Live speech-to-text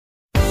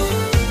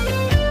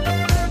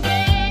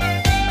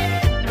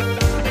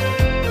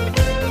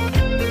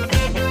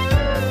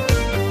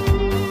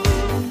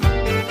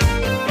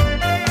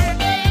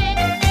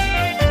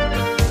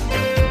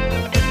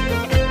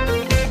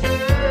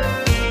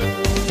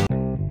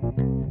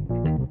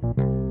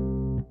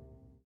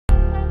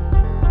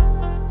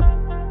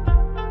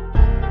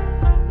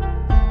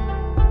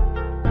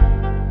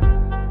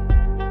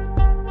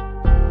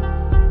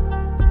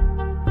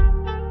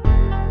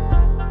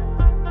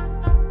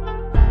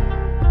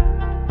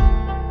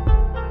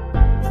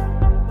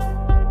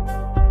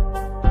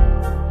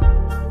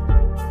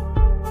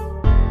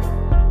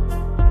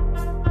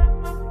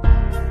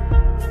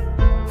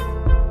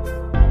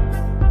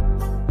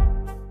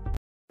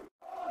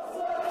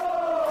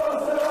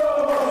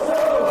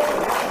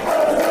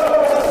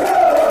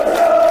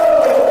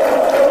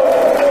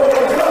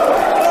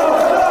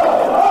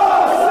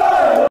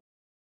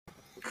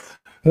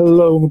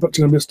Hello, welcome back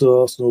to the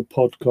Mr. Arsenal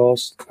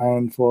podcast.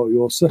 And for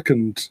your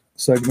second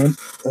segment,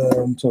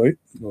 sorry,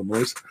 no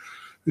noise.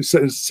 This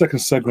is the second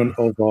segment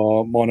of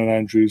our mine and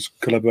Andrew's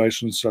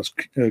collaboration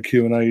 /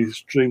 Q&A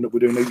stream that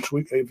we're doing each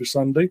week, every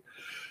Sunday.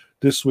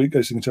 This week,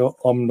 as you can tell,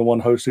 I'm the one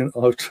hosting.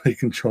 I've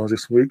taken charge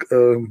this week.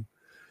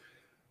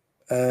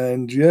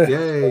 And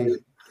yeah,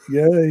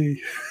 yay.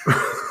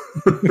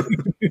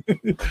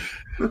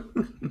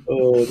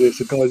 Oh, dear.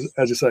 So, guys,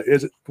 as you say,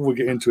 before we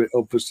get into it,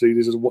 obviously,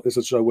 this is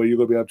a show where you're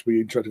going to be able to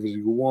be interactive as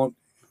you want.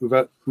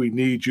 We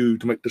need you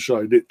to make the show,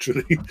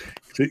 literally,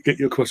 to get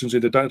your questions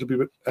in. They don't have to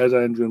be, as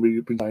Andrew and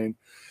we've been saying,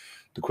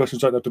 the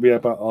questions don't have to be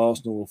about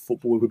Arsenal or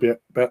football. It could be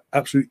about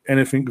absolutely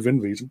anything within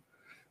reason.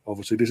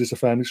 Obviously, this is a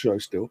family show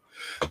still.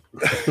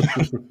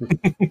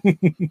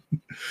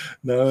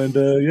 No, and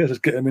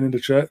just get them in the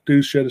chat.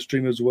 Do share the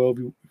stream as well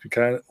if you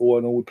can, or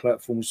on all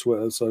platforms,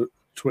 Twitter,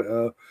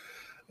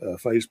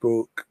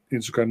 Facebook,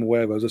 Instagram, or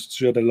wherever. Just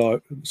share the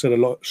life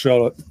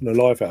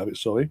out of it.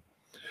 Sorry.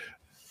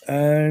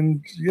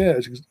 And yeah,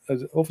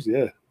 obviously,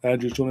 yeah.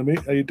 Andrew's joining me.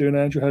 How you doing,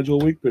 Andrew? How's your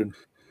week been?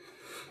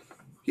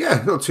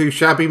 Yeah, not too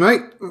shabby,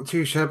 mate. Not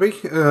too shabby.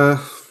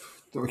 Not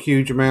a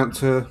huge amount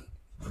to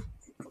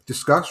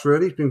discuss,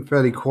 really. It's been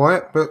fairly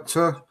quiet, but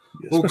all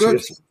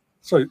good.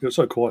 It was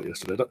so quiet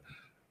yesterday.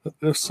 There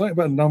was something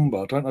about a number.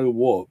 I don't know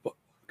what, but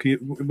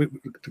people in the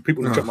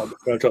chat might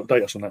be able to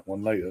update us on that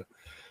one later.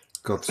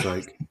 God's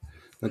sake.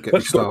 Don't get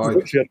me started. I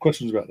actually had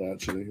questions about that,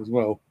 actually, as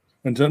well.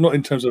 And not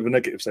in terms of a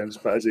negative sense,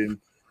 but as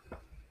in,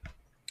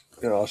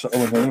 but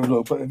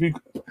the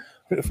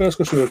first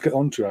question we'll get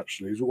onto,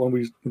 actually, is the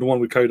one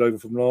we carried over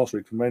from last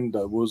week from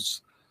Mendo,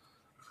 was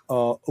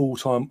our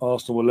all-time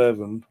Arsenal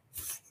 11,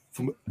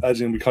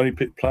 as in we can only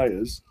pick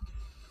players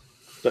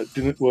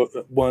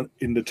that weren't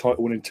in the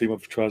title-winning team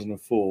of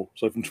 2004.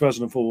 So from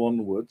 2004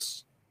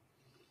 onwards,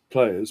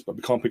 players, but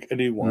we can't pick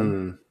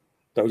anyone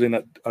that was in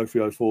that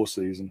 03-04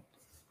 season.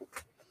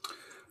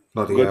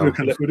 Bloody hell. We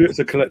do it as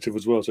a collective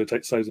as well, so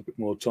it saves a bit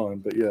more time,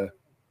 but yeah.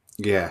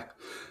 Yeah.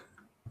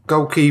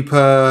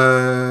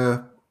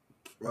 Goalkeeper...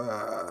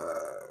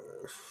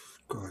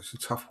 God, it's a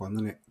tough one,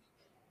 isn't it?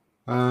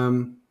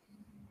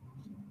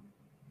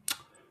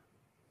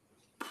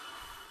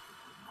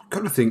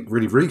 Got to think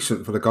really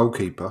recent for the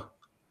goalkeeper.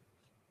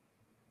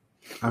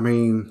 I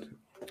mean,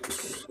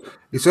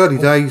 it's early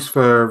days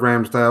for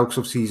Ramsdale because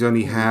obviously he's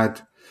only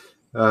had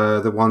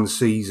the one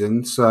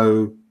season,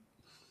 so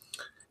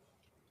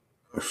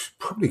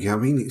probably. I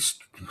mean, it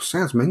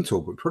sounds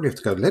mental, but probably have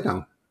to go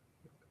Leno.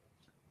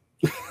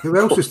 Who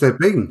else has there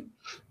been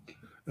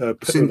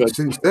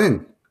since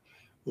then?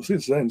 Well,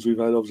 since then, we've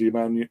had obviously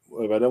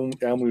we've had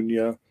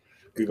Almunia,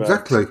 we've had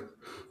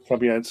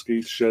Fabianski,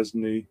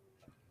 Szczesny,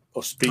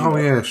 Ospina. Oh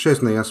yeah,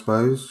 Szczesny, I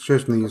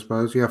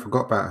suppose. Yeah, I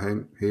forgot about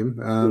him.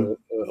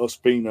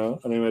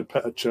 Ospina, and then we had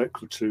Petr Cech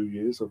for 2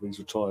 years of his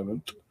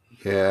retirement.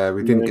 Yeah,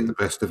 we didn't get the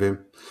best of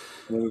him.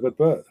 And then we've had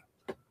Bert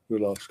for the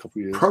last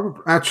couple of years.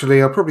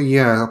 I'll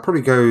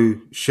probably go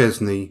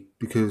Szczesny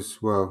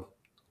because, well,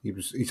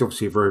 he's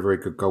obviously a very, very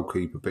good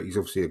goalkeeper, but he's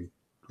obviously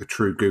a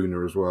true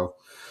gooner as well.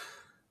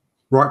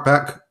 Right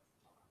back,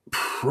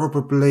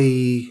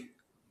 probably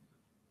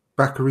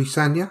Bacary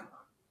Sagna.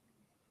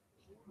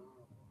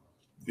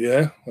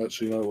 Yeah,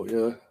 actually, you know what?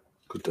 Yeah,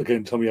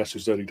 again, Tommy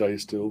Ashley's early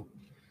days still.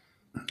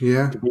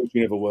 Yeah, he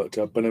never worked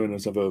out. Benjamin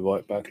was never a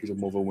right back. He's a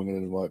more of a winger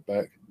than a right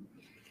back.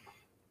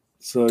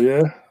 So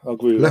yeah, I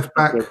agree with left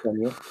back.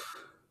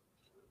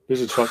 This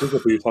is a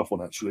pretty tough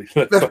one, actually.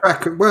 Left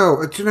back.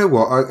 Well, do you know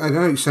what? I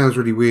know it sounds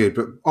really weird,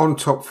 but on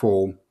top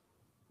form,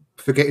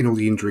 forgetting all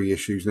the injury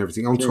issues and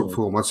everything, on top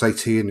form, I'd say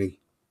Tierney.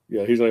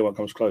 Yeah, he's the only one that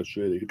comes close,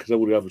 really, because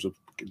all the others are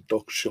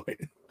dog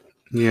shit.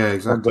 Yeah,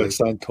 exactly.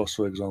 Santos,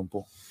 for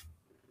example.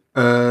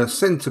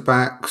 Centre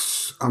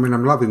backs. I mean,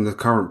 I'm loving the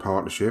current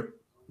partnership.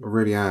 I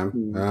really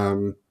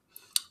am.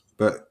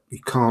 But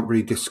you can't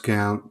really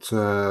discount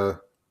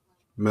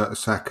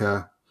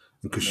Mertesacker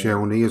and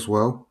Koscielny as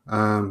well.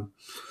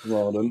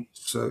 Marlon.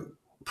 So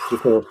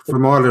for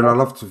Marlon, I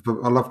loved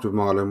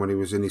Marlon when he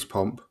was in his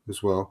pomp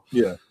as well.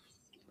 Yeah,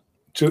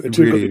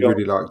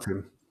 really liked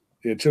him.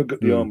 Yeah, until got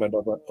the armband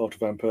after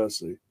Van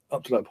Persie.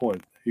 Up to that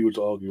point, he was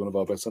arguably one of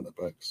our best centre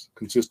backs,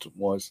 consistent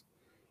wise.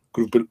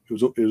 It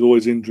was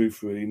always injury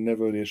free,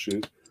 never any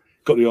issues.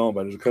 Got the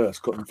armband as a curse,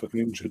 got him fucking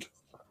injured.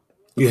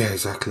 Yeah,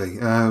 exactly.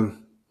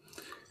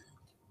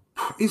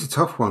 He's a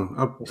tough one.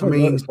 I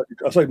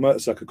say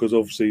Mertesacker because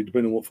obviously,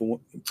 depending on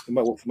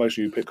what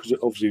formation you pick, because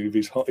obviously,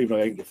 even though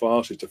he ain't the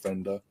fastest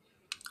defender,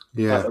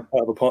 out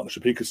of a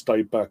partnership, he could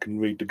stay back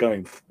and read the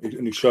game,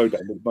 and he showed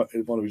that in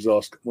one of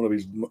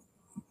his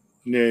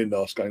near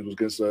last games was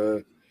against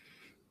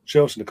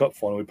Chelsea in the cup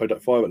final. We played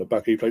that 5 at the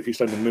back. He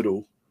stayed in the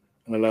middle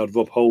and allowed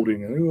Rob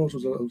Holding and who else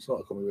was that? I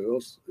can't remember who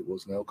else it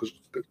was now because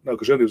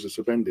Johnny was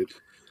suspended.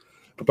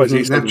 But basically,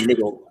 he stayed in the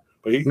middle.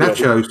 But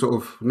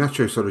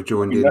Nacho sort of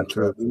joined in. It might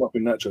have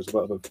been Nacho's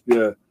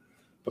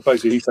But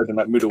basically, he stayed in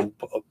that middle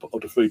of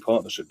the three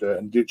partnership there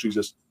and literally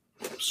just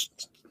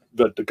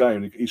read the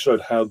game. He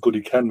showed how good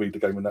he can read the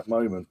game in that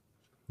moment.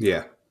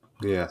 Yeah.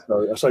 Yeah.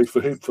 So I say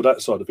for him, for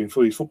that side of him,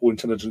 for his football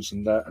intelligence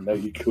and that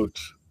he could.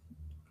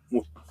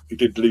 Well, he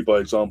did lead by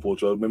example.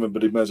 So I remember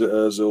the Mesut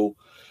Ozil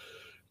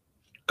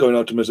going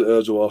out to Mesut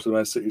Ozil after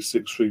Man City's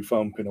 6-3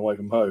 thumping away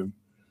from home,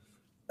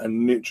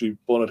 and literally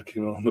Bonner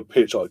came on the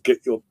pitch like,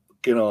 get your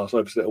ass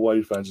over to the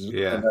away fans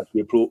and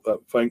actually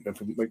thank them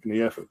for making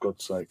the effort,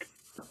 God's sake.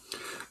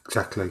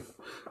 Exactly.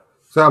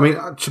 So, I mean,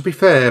 to be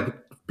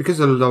fair, because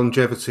of the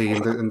longevity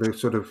and the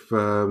sort of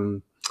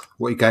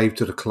what he gave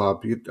to the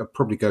club, I'd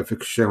probably go for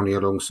Koscielny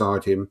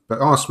alongside him.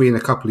 But ask me in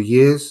a couple of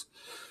years,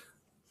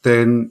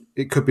 then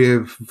it could be a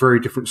very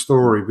different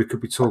story. We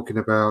could be talking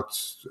about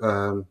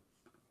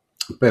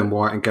Ben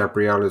White and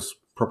Gabriel as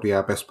probably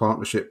our best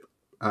partnership.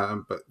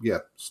 But yeah,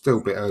 still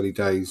a bit early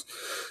days.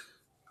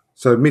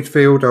 So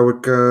midfield, I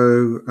would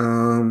go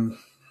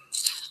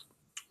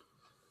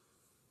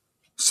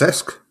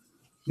Cesc.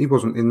 He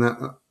wasn't in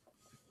that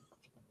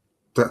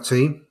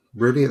team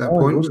really at that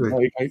point, was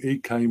he? He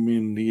came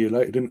in the year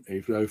later, didn't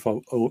he, for the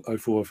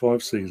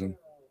 04-05 season?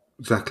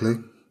 Exactly.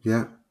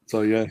 Yeah.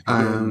 So yeah,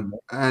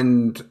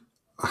 and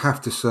I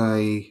have to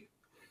say,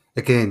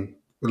 again,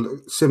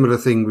 similar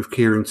thing with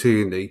Kieran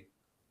Tierney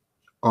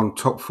on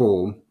top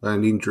form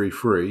and injury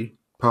free.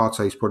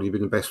 Partey's probably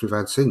been the best we've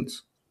had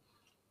since.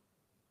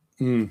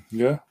 Yeah.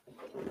 Yeah,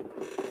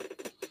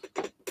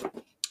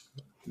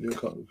 I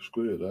can't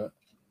disagree with that.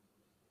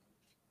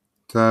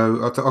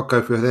 So I'll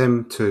go for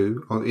them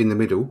two in the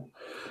middle.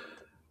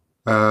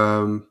 What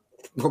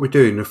are we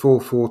doing? A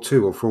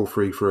 4-4-2 or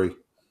 4-3-3?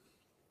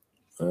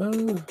 I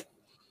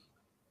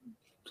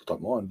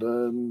don't mind.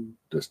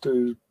 Let's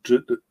do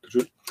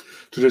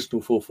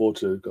traditional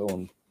 4-4-2. Go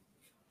on.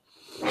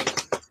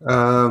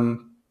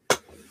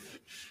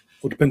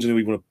 Well, depends on who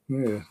we want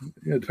to.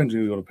 Yeah, depends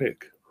on who we want to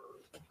pick.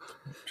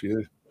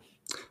 Yeah.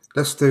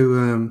 Let's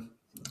do.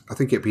 I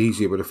think it'd be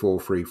easier with a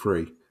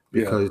 4-3-3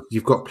 because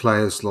you've got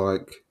players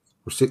like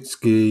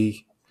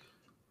Rosicki,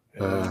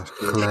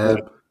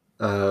 Hleb,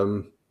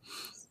 and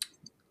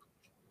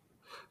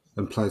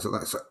players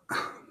like that. So,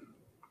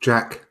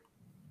 Jack.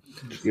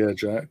 Yeah,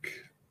 Jack.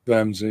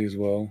 Ramsey as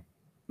well.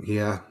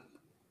 Yeah.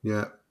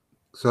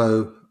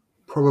 So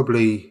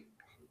probably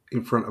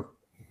in front of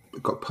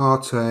we've got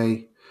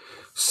Partey,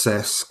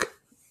 Cesc,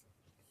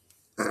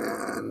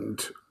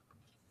 and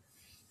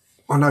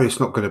I know it's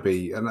not going to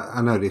be, and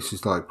I know this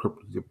is like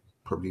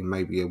probably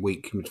maybe a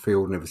weak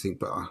midfield and everything,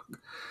 but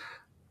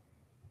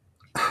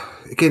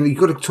again, you've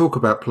got to talk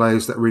about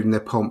players that are in their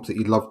pomp that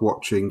you love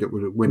watching, that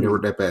when they're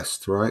at their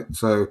best, right?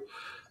 So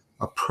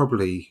I'll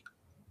probably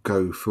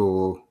go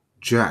for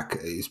Jack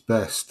at his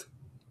best.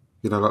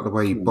 You know, like the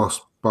way he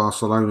bossed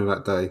Barcelona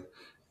that day.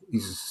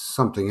 He's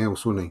something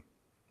else, wasn't he?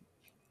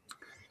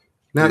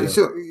 Now,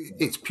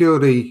 it's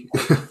purely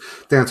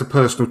down to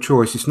personal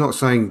choice. It's not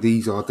saying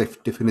these are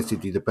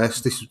definitively the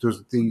best.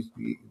 The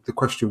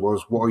question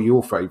was, what are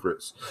your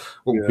favourites?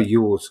 What would be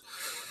yours?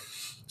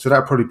 So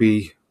that'd probably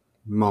be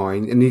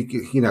mine. And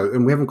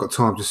and we haven't got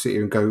time to sit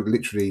here and go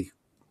literally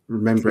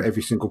remember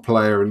every single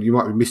player, and you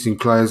might be missing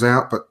players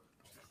out. But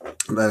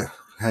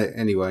hey,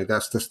 anyway,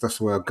 that's the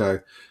way I go.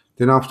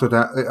 Then after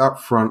that,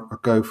 up front, I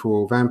go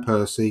for Van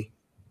Persie,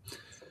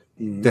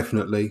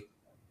 definitely.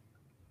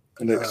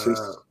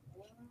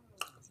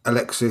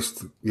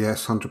 Alexis,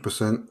 yes,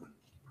 100%.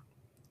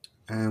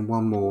 And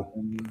one more.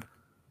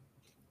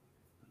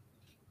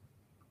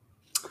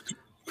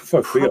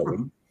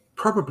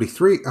 Probably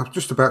three. I was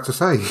just about to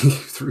say,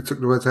 took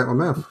the words out of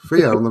my mouth.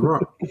 Theo on the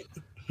right.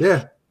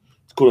 Yeah.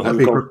 Scored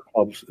 100 goals for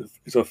clubs.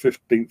 It's our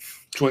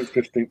joint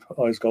 15th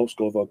highest goal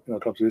score of our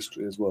club's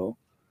history as well.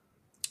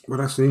 Well,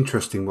 that's an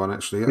interesting one,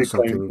 actually. That's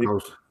something I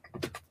was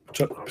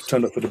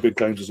turned up for the big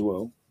games as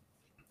well.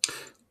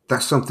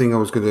 That's something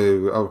I've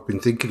been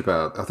thinking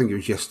about. I think it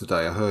was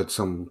yesterday. I heard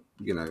one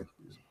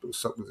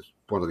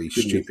of these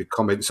stupid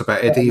comments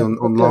about Eddie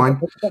online.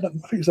 I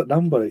think it's that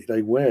number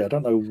they wear. I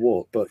don't know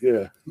what, but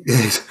yeah.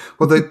 Yes.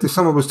 Well,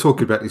 someone was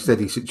talking about this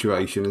Eddie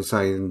situation and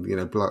saying, I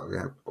don't want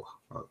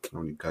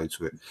to go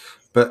to it.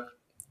 But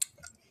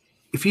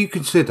if you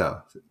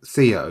consider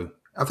Theo,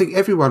 I think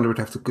everyone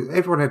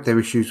had their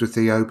issues with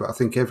Theo, but I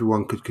think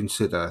everyone could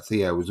consider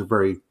Theo was a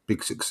very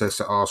big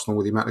success at Arsenal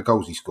with the amount of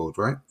goals he scored,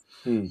 right?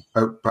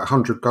 About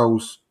 100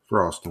 goals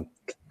for Arsenal.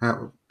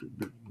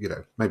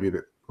 Maybe a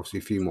bit, obviously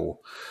a few more.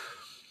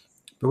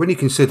 But when you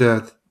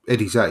consider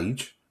Eddie's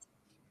age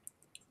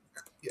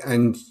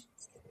and,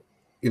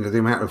 the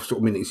amount of sort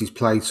of minutes he's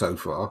played so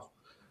far,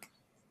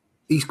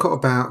 he's got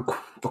about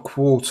a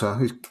quarter.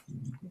 He's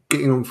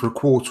getting on for a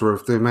quarter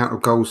of the amount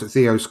of goals that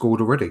Theo scored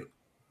already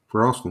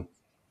for Arsenal.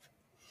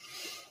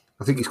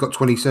 I think he's got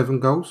 27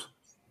 goals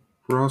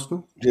for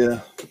Arsenal. Yeah.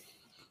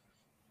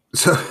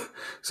 So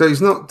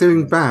he's not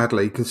doing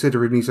badly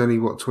considering he's only,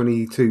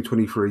 22,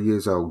 23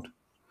 years old.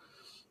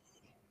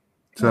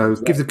 So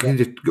give the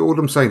kid, all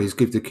I'm saying is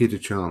give the kid a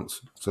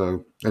chance.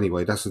 So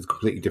anyway, that's a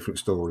completely different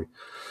story.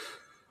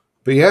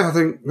 But yeah, I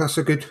think that's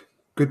a good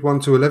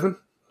 1 to 11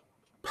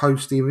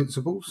 post the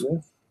Invincibles.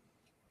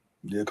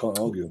 Yeah, can't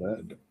argue with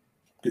that.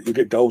 You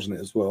get goals in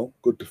it as well.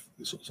 Good,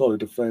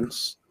 solid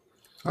defence.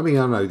 I mean,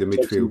 I know the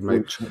midfield,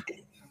 maybe.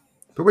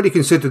 But when you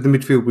consider the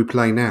midfield we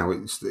play now,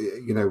 it's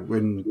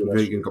when Yeah,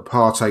 that's you've got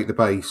Partey at the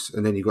base,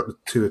 and then you've got the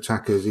two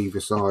attackers either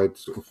side,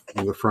 sort of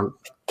from the front,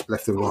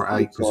 left and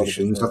right eight side of them,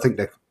 positions.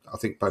 yeah. I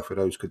think both of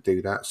those could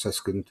do that.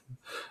 Seskund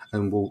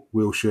and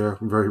Wilshere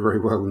very, very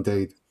well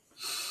indeed.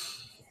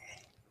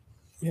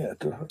 Yeah,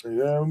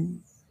 definitely.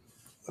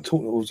 I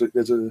thought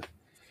there's a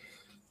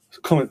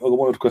comment on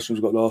one of the questions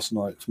we got last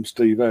night from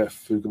Steve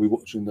F, who could be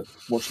watching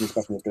this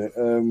back in a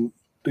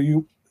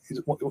bit.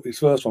 His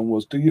first one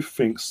was: do you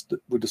think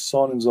with the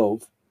signings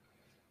of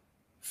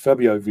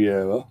Fabio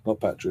Vieira, not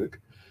Patrick,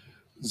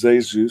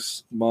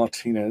 Jesus,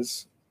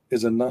 Martinez,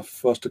 is enough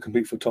for us to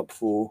compete for top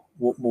four?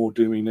 What more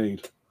do we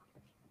need?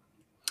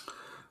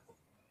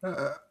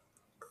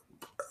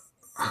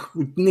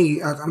 We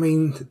need. I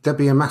mean, there'd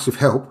be a massive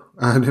help,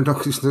 and they're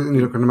not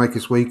going to make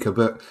us weaker.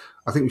 But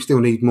I think we still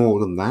need more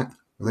than that.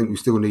 I think we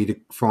still need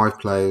 5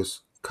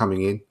 players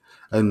coming in,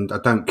 and I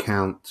don't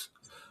count.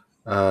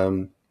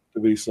 The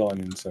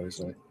re-signing, so to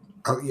say.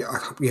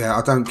 Yeah,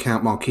 I don't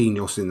count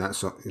Marquinhos in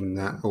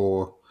that,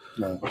 or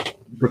No.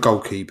 the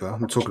goalkeeper.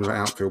 I'm talking about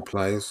outfield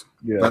players,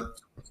 Yeah.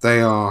 but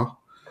they are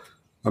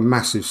a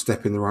massive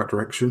step in the right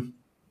direction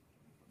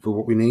for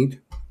what we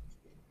need.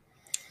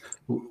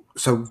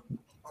 So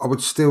I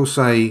would still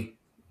say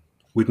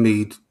we'd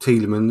need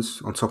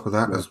Tielemans on top of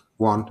that as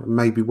one, and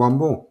maybe one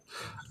more.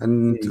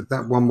 And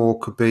that one more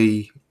could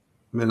be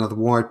another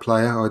wide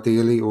player,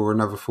 ideally, or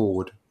another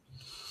forward,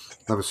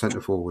 another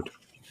centre forward.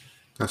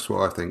 That's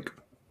what I think.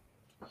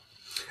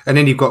 And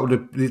then you've got the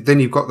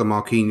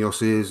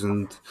Marquinhoses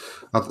and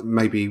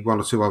maybe one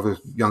or two other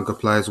younger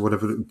players or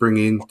whatever that bring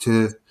in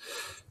to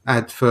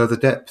add further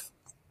depth.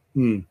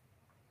 And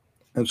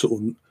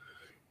sort of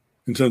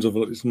in terms of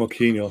it's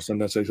Marquinhos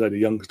and as they say the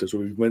youngsters,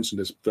 we've mentioned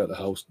this throughout the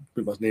house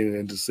pretty much near the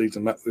end of the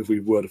season. That if we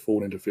were to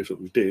fall into fifth,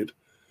 that we did,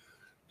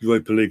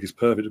 Europa League is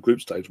perfect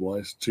group stage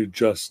wise to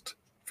just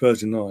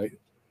Thursday night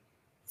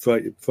throw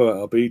out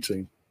our B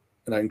team,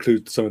 and that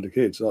includes some of the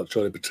kids like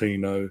Charlie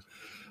Patino,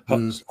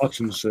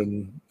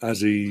 Hutchinson,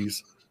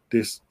 Aziz,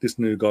 this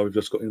new guy we've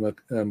just got in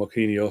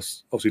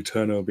Marquinhos, obviously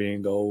Turner will be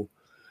in goal.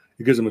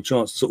 It gives them a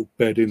chance to sort of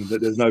bed in,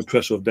 that there's no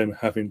pressure of them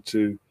having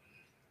to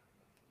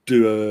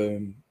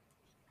do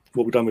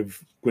what we've done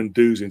with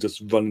Guendouzi and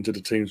just run into the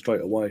team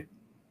straight away.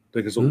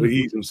 They can sort of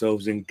ease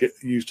themselves in, get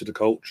used to the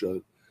culture,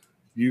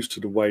 used to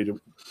the way that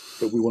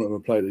we want them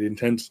to play, the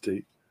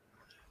intensity,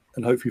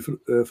 and hopefully for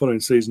the following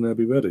season they'll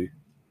be ready.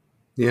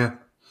 Yeah,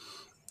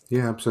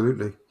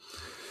 absolutely.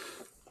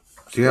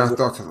 Yeah,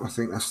 I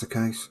think that's the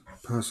case.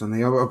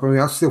 Personally,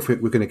 I still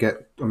think we're going to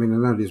get. I mean, I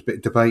know there's a bit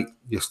of debate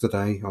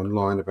yesterday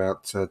online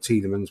about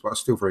Tielemans, but I'm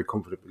still very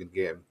confident we're going to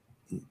get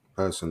him.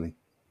 Personally,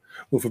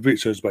 well,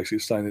 Fabrizio's basically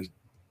saying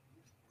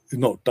he's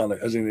not done it,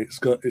 as in it's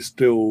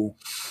still,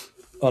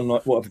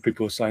 unlike what other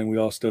people are saying, we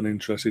are still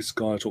interested.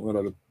 Sky talking a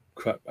lot of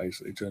crap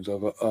basically in terms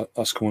of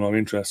us calling our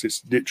interest.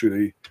 It's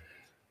literally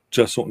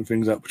just sorting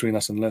things out between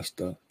us and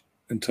Leicester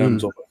in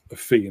terms of a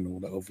fee and all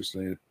that,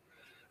 obviously.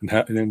 And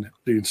then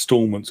the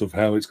instalments of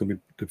how it's going to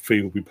be, the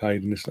fee will be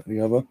paid and this, that, and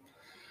the other.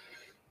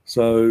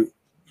 So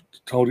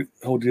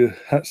hold your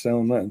hats down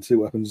on that and see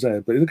what happens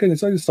there. But again,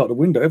 it's only the start of the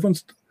window.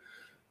 This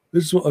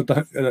is what I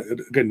don't.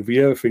 Again, the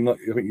Vieira thing, like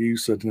I think you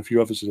said and a few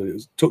others said,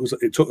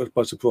 it took us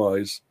by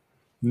surprise.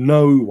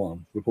 No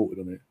one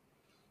reported on it.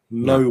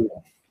 No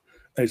one.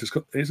 And it's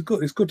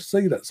good to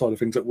see that side of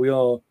things, that we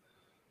are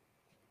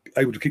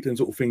able to keep them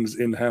sort of things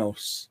in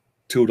house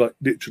till like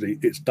literally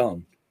it's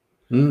done.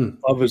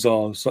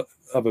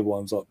 Other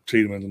ones like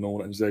Tielemans and all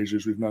that and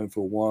Zayjus we've known for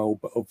a while,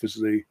 but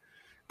obviously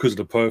because of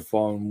the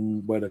profile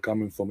and where they're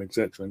coming from,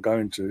 etc., and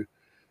going to,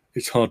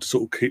 it's hard to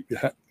sort of keep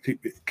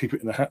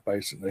it in the hat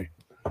basically.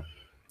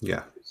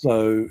 Yeah.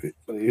 So it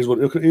is what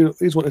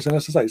it's saying.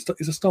 As I say, it's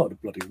the start of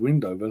the bloody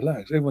window.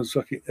 Relax. Everyone's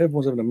having a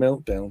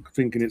meltdown,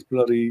 thinking it's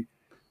bloody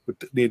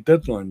near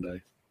deadline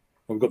day.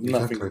 We've got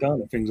nothing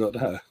done and things like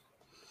that.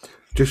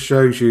 Just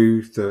shows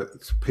you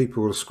that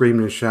people are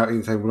screaming and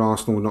shouting, saying, "Well,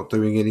 Arsenal are not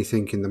doing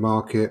anything in the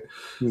market,"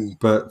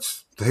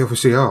 but they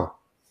obviously are.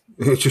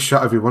 It just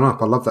shut everyone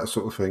up. I love that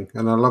sort of thing,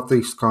 and I love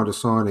these kind of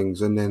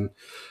signings. And then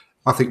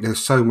I think they're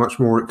so much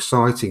more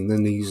exciting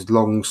than these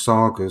long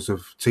sagas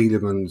of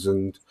Tielemans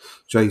and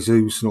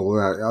Jesus and all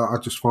that.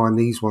 I just find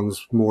these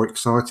ones more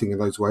exciting in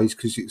those ways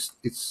because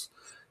it's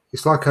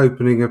like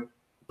opening a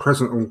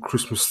present on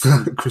Christmas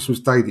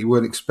Day that you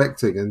weren't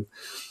expecting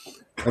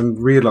and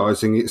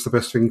realising it's the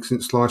best thing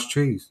since sliced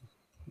cheese.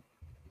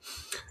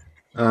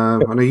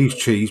 And I use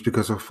cheese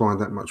because I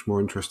find that much more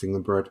interesting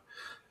than bread.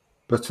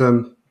 But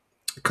a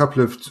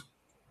couple of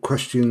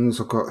questions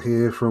I've got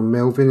here from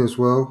Melvin as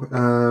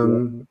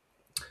well.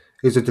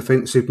 Is a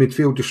defensive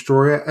midfield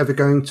destroyer ever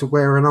going to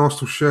wear an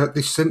Arsenal shirt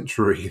this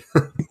century?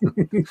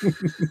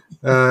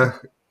 I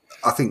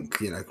think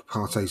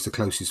Partey's the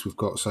closest we've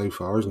got so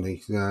far, isn't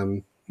he?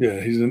 Yeah,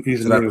 he's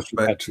the nearest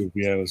we've had to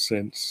Vieira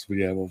since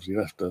Vieira obviously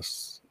left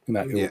us in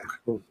that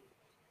ilk.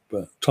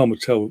 But time will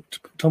tell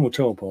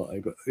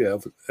Partey. But yeah,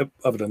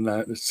 other than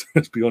that,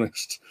 let's be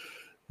honest,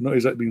 not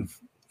exactly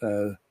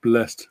been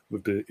blessed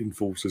with the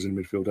enforcers in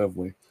midfield, have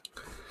we?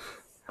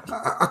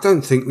 I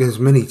don't think there's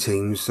many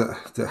teams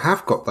that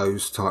have got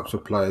those types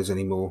of players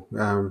anymore.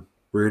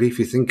 Really, if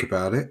you think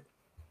about it,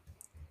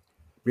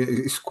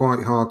 it's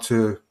quite hard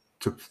to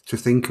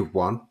think of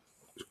one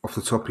off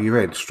the top of your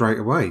head straight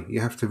away. You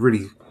have to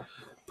really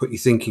put your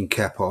thinking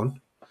cap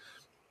on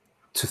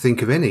to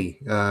think of any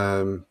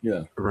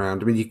Yeah.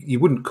 around. I mean, you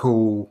wouldn't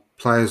call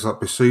players like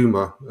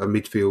Basuma a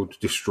midfield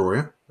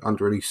destroyer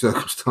under any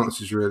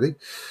circumstances, really.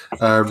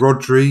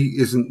 Rodri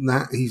isn't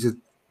that. He's a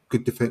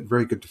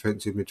very good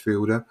defensive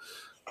midfielder,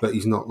 but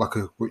he's not like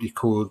what you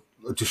call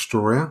a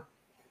destroyer.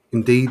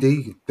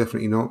 Indeed,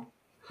 definitely not.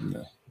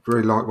 No.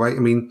 Very lightweight. I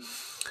mean,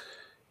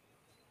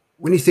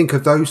 when you think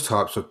of those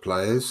types of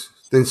players,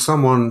 then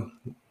someone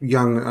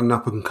young and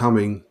up and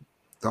coming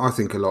that I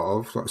think a lot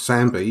of, like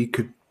Sambi,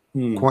 could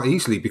quite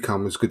easily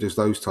become as good as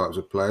those types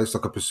of players,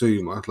 like a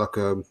Basuma, like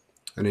an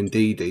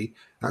Ndidi.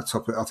 That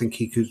type of, I think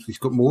he's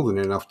got more than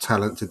enough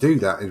talent to do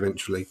that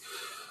eventually.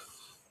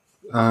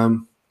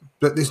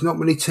 But there's not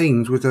many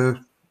teams with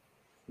a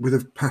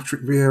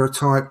Patrick Vieira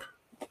type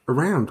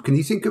around. Can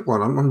you think of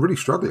one? I'm really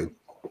struggling.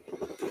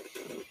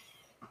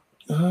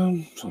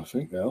 Trying to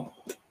think now.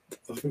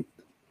 I think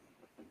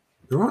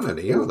There aren't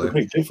any, are it's there?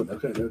 completely different.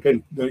 Okay.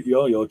 Again,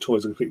 your choice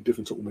is a completely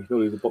different sort of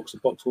midfield. The box to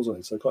box, wasn't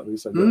it? So I can't really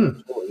say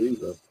that story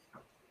either.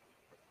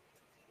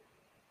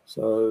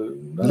 So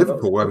no,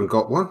 Liverpool haven't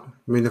got one.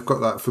 I mean, they've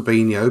got that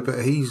Fabinho,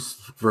 but he's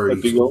very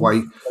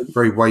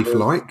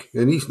waif-like,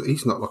 and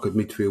he's not like a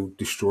midfield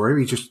destroyer.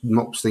 He just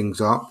mops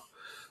things up,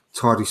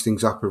 tidies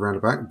things up around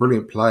the back.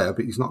 Brilliant player,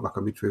 but he's not like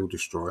a midfield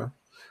destroyer.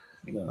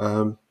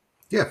 No.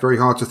 Yeah, very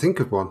hard to think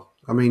of one.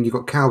 I mean, you've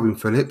got Calvin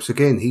Phillips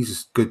again. He's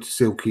a good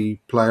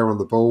silky player on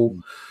the ball,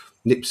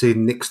 nips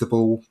in, nicks the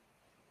ball,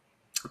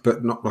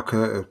 but not like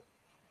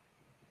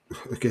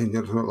again,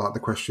 that's not like the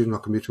question,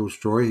 like a midfield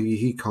destroyer.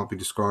 He can't be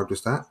described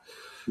as that.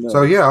 No.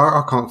 So yeah,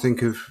 I can't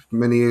think of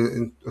many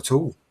at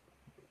all.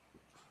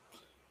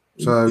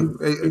 So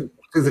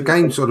the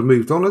game sort of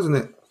moved on, hasn't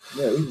it?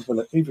 Yeah,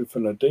 even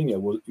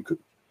Fernandinho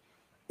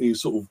he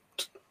sort of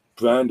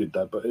branded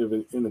that, but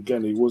and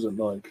again, he wasn't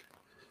like,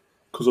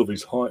 because of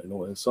his height and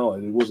all his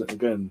size, he wasn't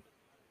again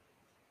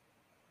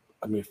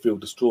a midfield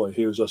destroyer.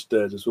 He was just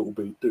there to sort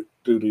of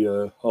do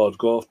the hard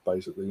graft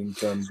basically in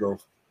terms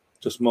of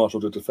just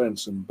marshal the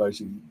defence and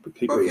basically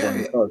keep it on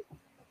the go.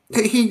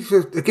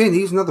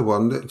 He's another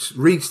one that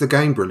reads the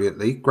game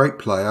brilliantly. Great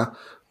player,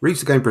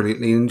 reads the game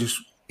brilliantly, and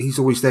he's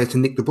always there to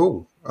nick the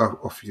ball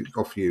off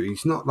you.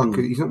 He's not like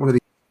he's not one of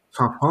these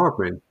tough hard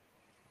men,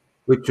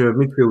 which a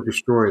midfield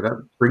destroyer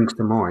that brings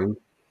to mind.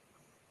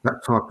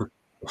 That type of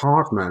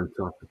hard man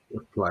type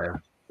of player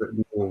that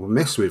you will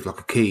mess with, like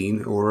a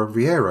Keane or a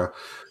Vieira.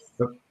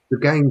 But the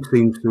game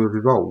seems to have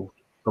evolved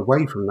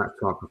away from that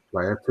type of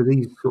player to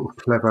these sort of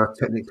clever,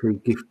 technically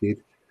gifted,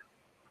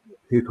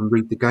 who can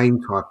read the game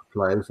type of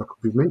players, like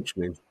I've been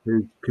mentioning,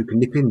 who can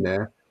nip in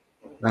there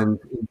and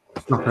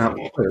snuff out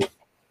players.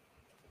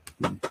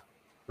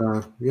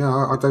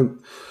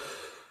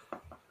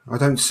 I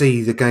don't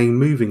see the game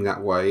moving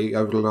that way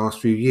over the last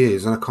few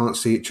years, and I can't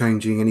see it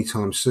changing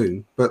anytime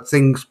soon. But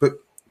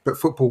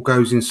football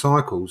goes in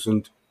cycles,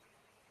 and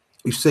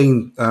you've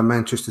seen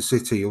Manchester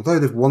City, although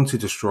they've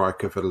wanted a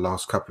striker for the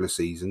last couple of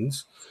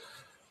seasons.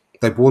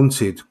 They've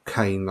wanted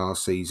Kane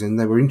last season.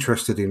 They were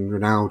interested in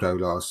Ronaldo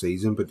last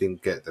season, but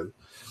didn't get them.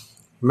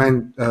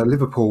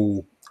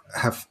 Liverpool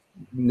have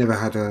never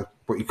had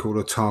what you call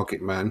a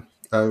target man.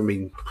 I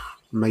mean,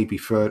 maybe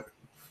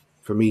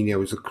Firmino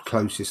was the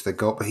closest they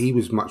got, but he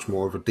was much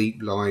more of a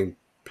deep line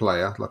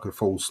player, like a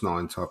false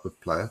nine type of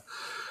player.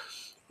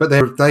 But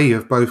they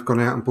have both gone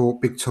out and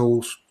bought big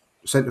tools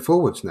centre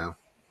forwards now.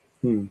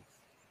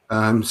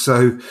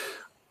 So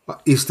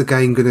is the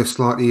game going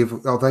to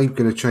are they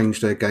going to change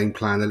their game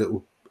plan a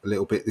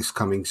little bit this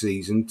coming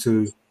season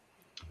to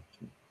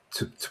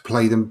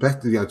play them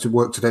better, to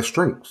work to their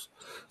strengths?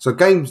 So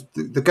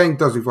the game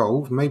does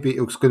evolve. Maybe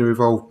it's going to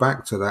evolve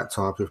back to that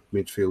type of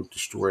midfield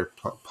destroyer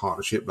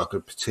partnership, like a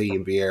Petit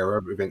and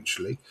Vieira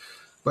eventually.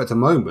 But at the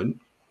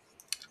moment,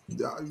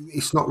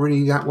 it's not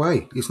really that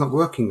way. It's not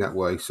working that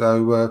way.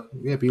 So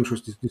it'd be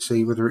interesting to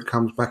see whether it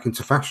comes back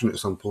into fashion at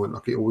some point,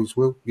 like it always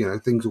will.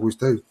 Things always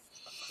do.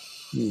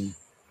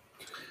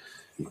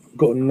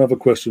 Got another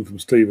question from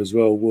Steve as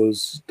well.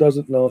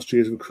 Doesn't last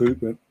year's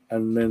recruitment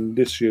and then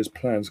this year's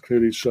plans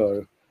clearly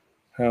show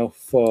how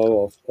far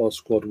off our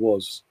squad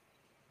was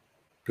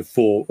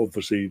before,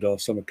 obviously,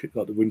 last summer,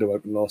 like the window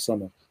opened last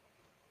summer?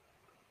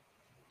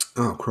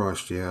 Oh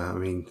Christ, yeah. I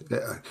mean,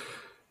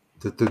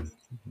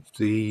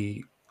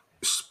 the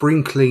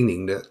spring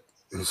cleaning that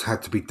has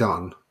had to be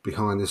done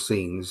behind the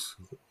scenes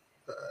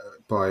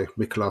by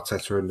Mikel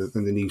Arteta and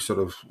the new sort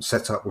of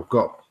setup we've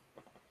got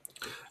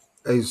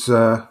is,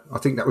 I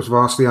think that was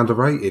vastly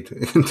underrated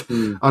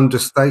and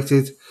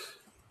understated.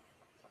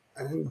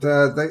 And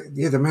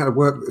the amount of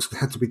work that's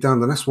had to be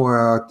done, and that's why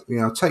I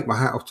take my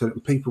hat off to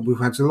people. We've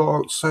had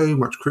so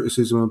much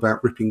criticism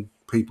about ripping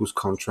people's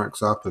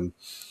contracts up and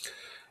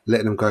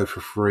letting them go for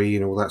free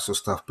and all that sort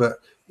of stuff, but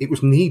it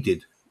was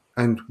needed.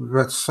 And we've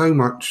had so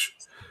much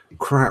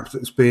crap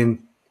that's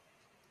been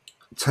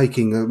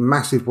taking a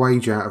massive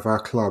wage out of our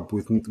club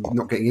with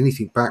not getting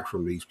anything back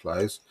from these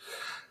players,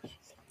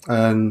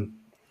 and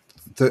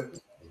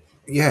that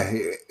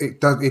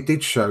it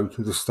did show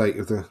the state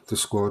of the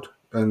squad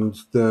and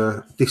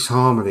the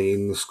disharmony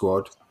in the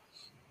squad,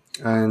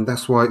 and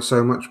that's why it's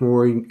so much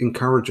more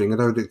encouraging. I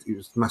know that it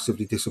was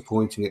massively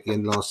disappointing at the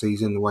end of last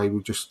season the way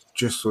we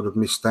just sort of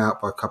missed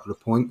out by a couple of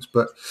points,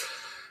 but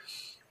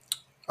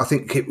I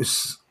think it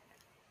was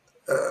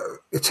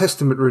a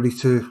testament really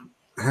to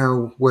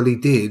how well he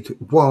did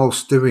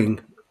whilst doing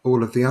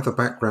all of the other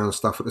background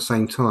stuff at the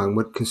same time,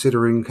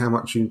 considering how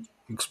much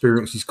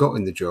experience he's got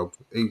in the job.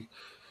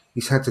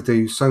 He's had to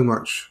do so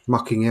much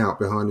mucking out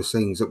behind the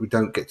scenes that we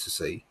don't get to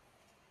see,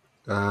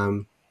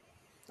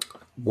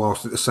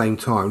 whilst at the same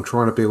time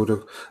trying to build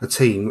a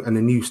team and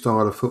a new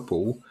style of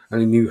football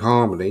and a new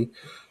harmony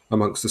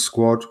amongst the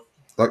squad,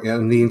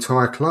 and the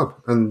entire club,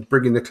 and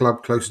bringing the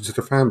club closer to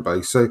the fan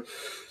base. So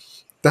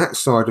that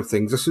side of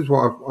things, this is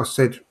what I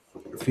said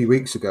a few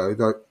weeks ago,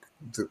 like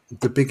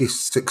the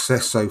biggest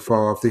success so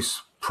far of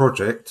this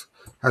project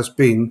has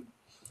been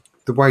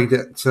the way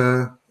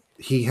that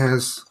he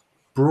has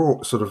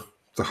brought sort of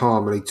the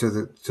harmony to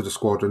the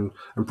squad and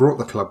brought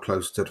the club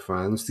closer to the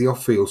fans. The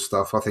off-field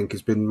stuff, I think,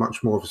 has been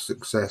much more of a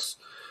success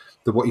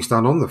than what he's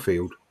done on the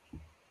field,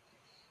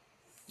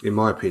 in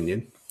my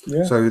opinion.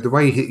 Yeah. So the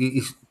way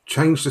he's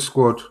changed the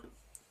squad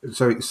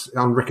so it's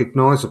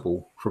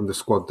unrecognisable from the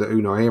squad that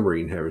Unai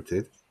Emery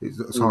inherited.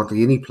 There's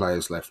hardly any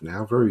players left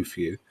now, very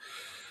few.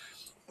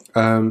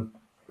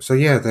 So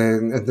yeah,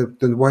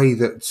 the way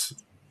that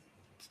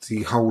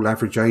the whole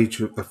average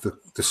age of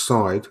the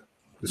side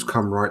has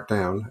come right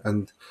down,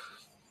 and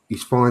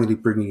he's finally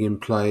bringing in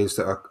players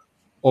that are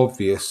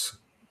obvious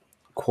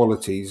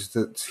qualities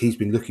that he's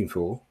been looking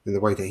for in the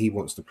way that he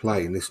wants to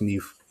play in this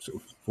new sort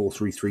of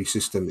 4-3-3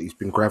 system that he's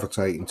been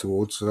gravitating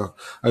towards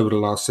over the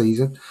last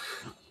season.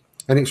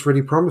 And it's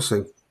really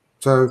promising.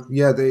 So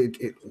yeah,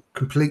 it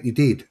completely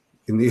did,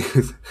 in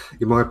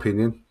my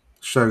opinion,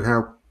 show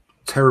how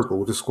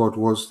terrible the squad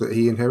was that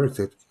he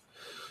inherited.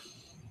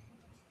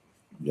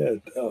 Yeah,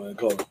 oh my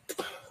God,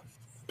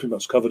 pretty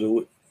much covered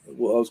what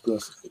I was going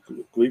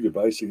to agree with.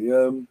 Basically,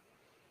 I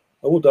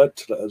would add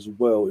to that as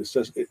well.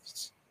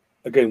 It's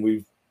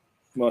again,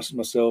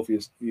 myself,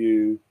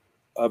 you,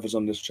 others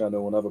on this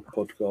channel and other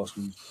podcasts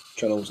and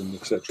channels and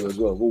etc. as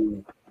well.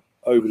 All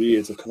over the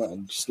years have come out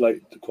and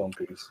slated the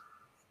Kroenkes,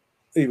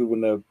 even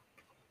when they're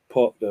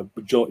the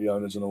majority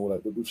owners and all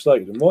that. But we've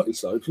slated them, rightly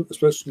so,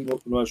 especially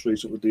the most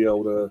recent with the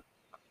older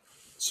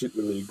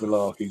Super League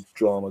malarkey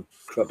drama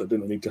crap that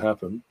didn't need to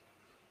happen.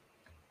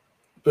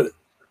 But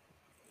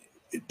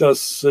it does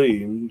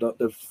seem that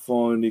they're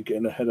finally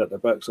getting their head out their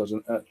backsides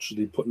and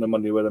actually putting their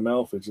money where their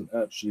mouth is and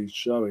actually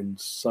showing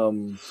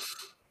some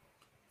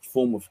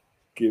form of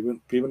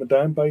giving a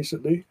damn,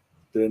 basically.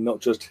 They're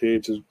not just here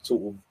to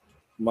sort of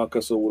muck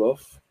us all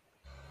off,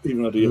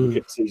 even though the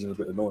wicket season is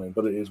a bit annoying,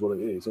 but it is what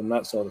it is on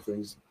that side of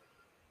things.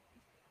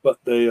 But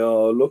they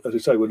are, as I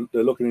say,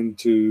 they're looking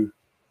into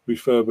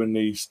refurbing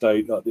the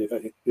state, like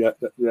the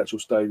actual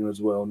stadium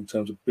as well, in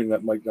terms of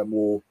make that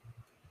more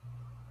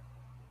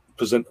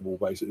presentable,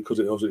 basically, because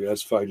it obviously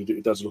has faded.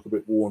 It does look a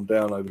bit worn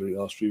down over the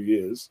last few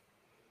years.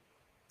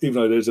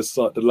 Even though there's a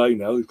slight delay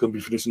now, it's going to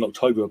be finished in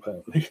October,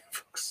 apparently,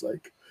 for fuck's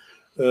sake.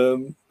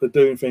 They're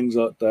doing things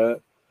like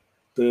that.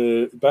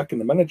 They're backing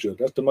the manager.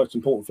 That's the most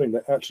important thing.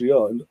 They actually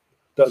are. And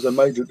that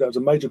was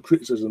a major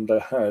criticism they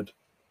had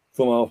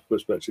from our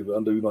perspective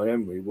under Unai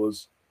Emery,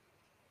 was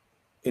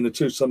in the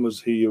 2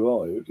 summers he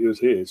was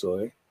here, it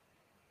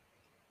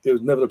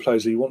was never the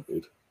players he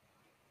wanted.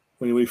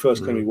 When he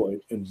first came, he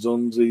wanted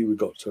Nzonzi, we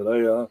got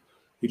Torreira.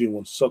 He didn't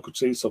want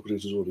Socrates.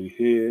 Socrates was already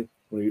here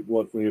when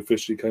he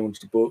officially came onto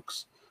the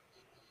books.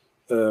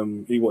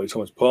 He wanted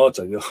Thomas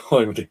Partey.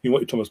 He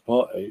wanted Thomas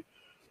Partey,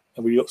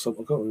 and we got I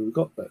can't remember we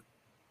got that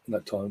in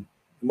that time.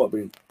 It might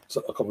be, I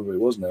can't remember who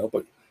it was now,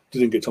 but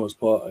didn't get Thomas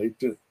Partey.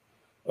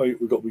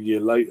 We got a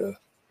year later.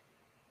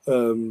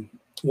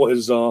 What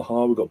is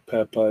Zaha? We got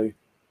Pepe.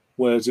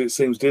 Whereas it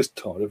seems this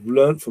time they've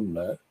learned from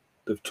that.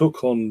 They've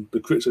took on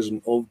the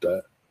criticism of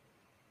that,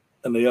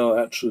 and they are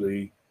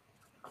actually,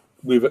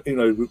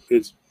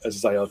 it's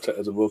as I say,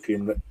 Arteta's a rookie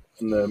and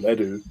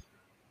Edu.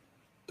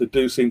 They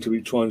do seem to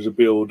be trying to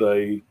build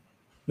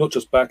not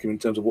just back him in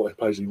terms of what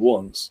players he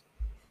wants,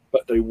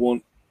 but they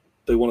want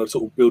to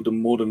sort of build a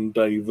modern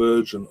day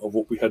version of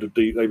what we had with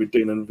David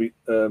Dein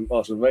and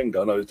Arsene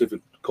Wenger. I know there's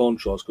different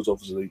contrasts because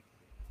obviously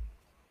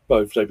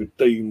both David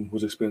Dein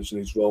was experienced in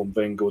his role and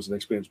Wenger was an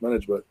experienced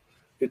manager, but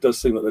it does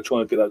seem like they're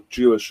trying to get that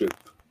duoship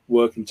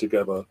working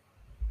together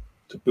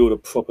to build a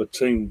proper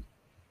team.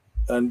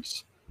 And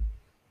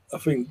I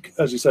think,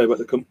 as you say, about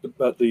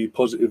the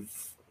positive,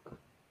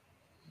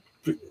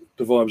 the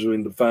vibes are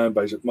in the fan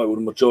base, well,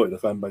 the majority of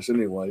the fan base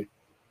anyway.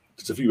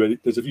 There's a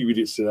few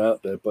idiots still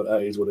out there, but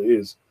that is what it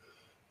is.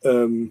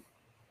 But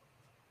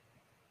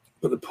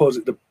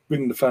the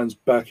bringing the fans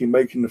back in,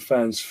 making the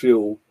fans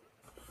feel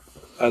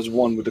as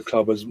one with the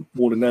club as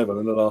more than ever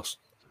in the last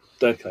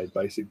decade,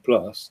 basic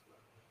plus,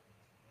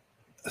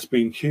 has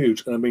been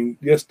huge. And I mean,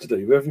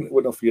 yesterday, everything that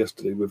went off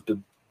yesterday with the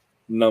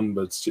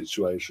numbered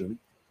situation.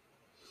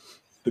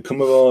 The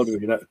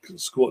camaraderie in that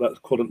squad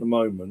at the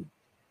moment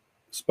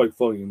spoke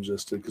volumes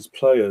yesterday because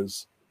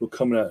players were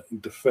coming out in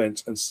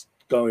defence and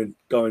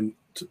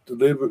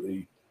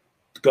deliberately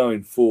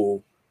going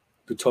for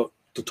the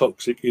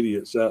toxic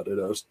idiots out there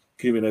that was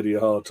giving Eddie a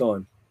hard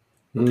time,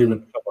 or giving the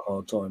club a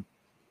hard time.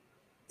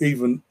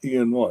 Even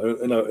Ian Wright,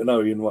 I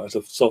know Ian Wright has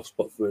a soft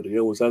spot for Eddie, he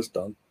always has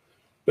done,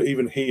 but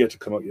even he had to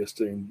come up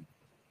yesterday. And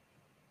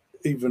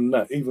and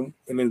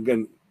then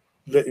again,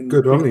 letting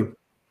Good on him.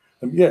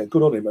 And yeah,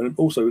 good on him. And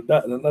also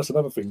and that's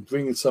another thing,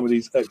 bringing some of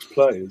these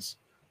ex-players,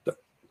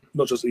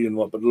 not just Ian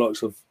Wright, but the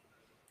likes of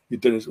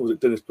Dennis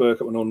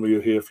Bergkamp and on we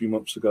were here a few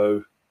months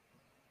ago.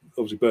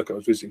 Obviously, Bergkamp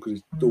was visiting because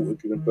his daughter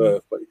had given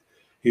birth, but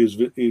he was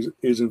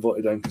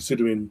invited, and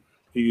considering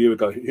a year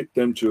ago,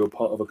 them two are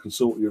part of a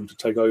consortium to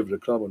take over the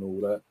club and all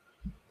that.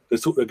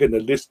 They're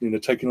listening, they're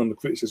taking on the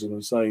criticism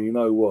and saying, you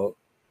know what,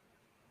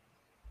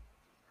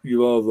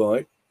 you are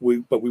right,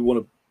 but we want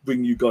to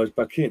bring you guys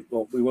back in.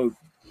 Well, we want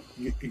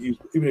to,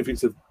 even if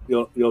it's the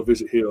odd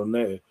visit here or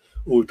there,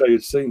 or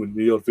David Seaman,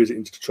 the odd visit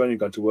into the training,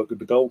 going to work with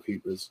the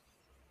goalkeepers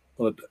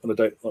on a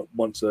day, like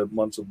once a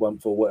month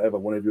or whatever,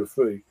 whenever you're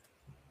free.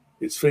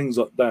 It's things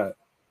like that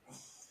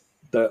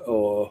that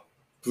are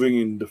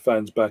bringing the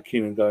fans back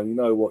in and going, you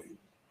know what,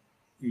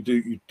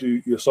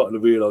 you're starting to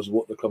realise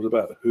what the club's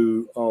about,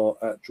 who are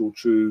actual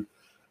true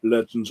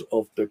legends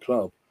of the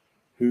club,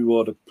 who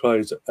are the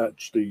players that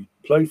actually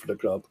play for the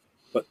club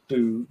but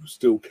do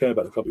still care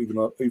about the club even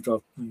after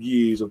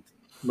years of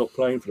not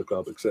playing for the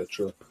club,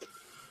 etc.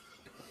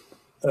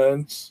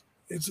 And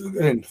it's,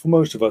 again, for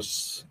most of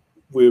us,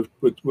 we're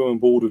on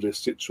board with this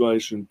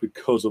situation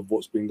because of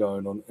what's been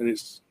going on. And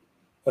it's,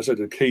 I said,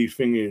 the key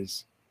thing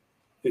is,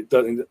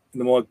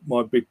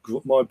 my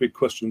big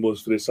question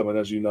was for this summer,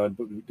 as you know,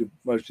 but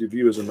most of your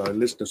viewers will know,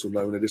 listeners will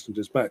know when they listen to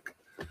this back.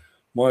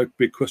 My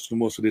big question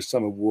was for this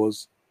summer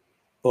was,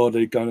 are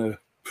they going to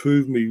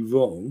prove me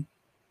wrong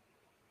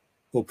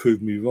or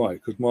prove me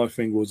right? Because my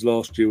thing was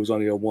last year was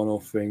only a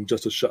one-off thing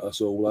just to shut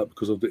us all up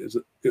because of it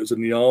was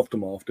in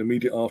the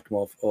immediate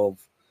aftermath of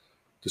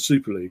the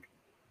Super League.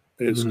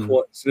 And it's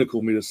quite cynical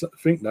of me to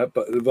think that,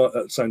 but at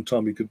the same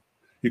time, you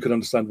could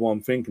understand why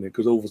I'm thinking it,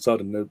 because all of a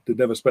sudden they'd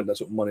never spent that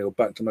sort of money or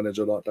backed a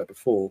manager like that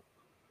before.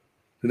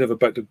 They never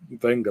backed a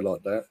Wenger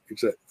like that,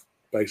 except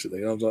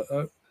basically. And I was like,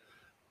 oh,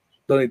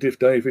 the only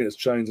thing that's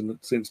changed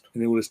since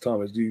in all this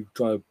time is you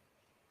try to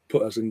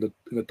put us in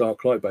the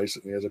dark light,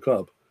 basically, as a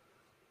club.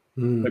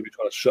 Maybe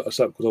trying to shut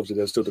us up because obviously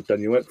there's still the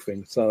Daniel Ek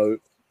thing. So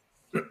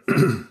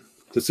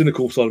the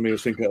cynical side of me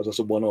was thinking it was just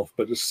a one-off,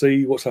 but to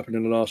see what's happened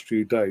in the last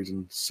few days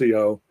and see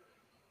how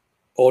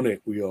on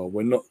it we are.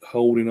 We're not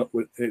holding up.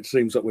 It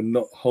seems like we're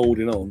not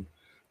holding out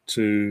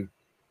to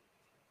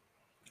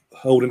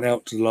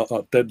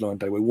the deadline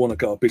day. We want to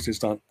get our business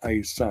done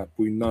ASAP.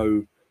 We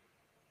know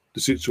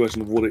the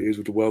situation of what it is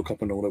with the World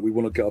Cup and all that. We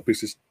want to get our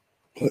business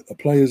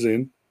players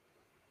in,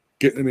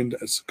 get them in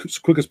as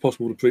quick as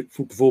possible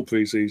before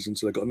pre-season,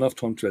 so they've got enough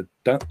time to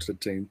adapt to the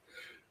team.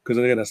 Because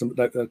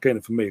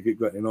again, for me, I get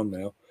getting on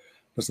now.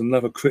 That's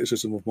another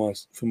criticism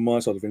from my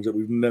side of things, that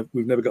we've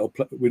never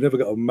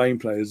got our main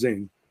players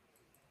in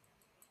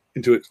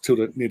until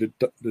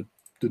the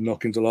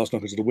last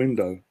knockings of the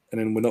window,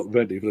 and then we're not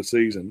ready for the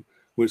season,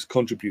 which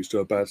contributes to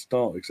a bad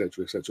start,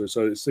 etc., etc.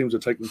 So it seems to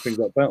have taken things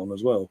like that on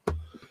as well.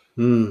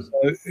 So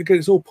again,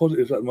 it's all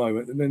positive at the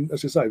moment. And then,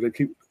 as I say, if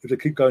they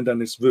keep going down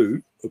this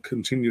route of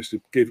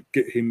continuously get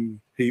him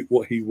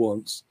what he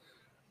wants,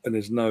 and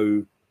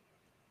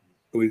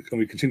we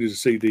continue to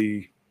see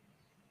the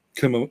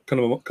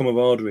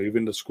camaraderie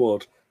within the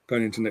squad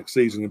going into next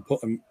season, and put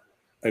them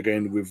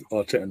again with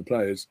Arteta and the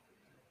players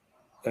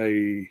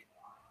a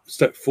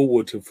step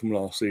forward from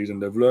last season.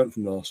 They've learned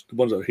from the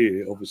ones that are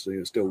here, obviously,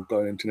 are still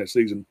going into next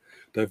season.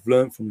 They've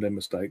learned from their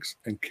mistakes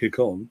and kick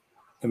on,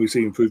 and we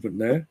see improvement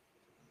there.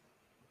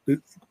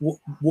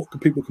 What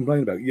can people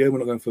complain about? Yeah, we're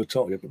not going for a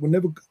title yet, but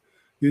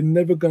you're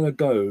never going to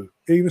go,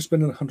 even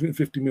spending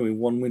 150 million in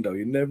one window,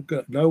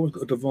 no one's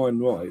got a divine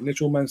right,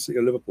 unless you're Man City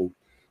or Liverpool,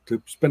 to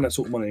spend that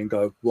sort of money and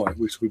go, right,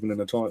 we're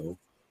winning a title.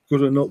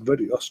 Because we're not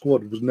ready. Our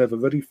squad was never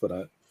ready for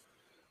that.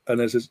 And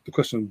the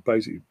question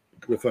basically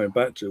referring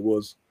back to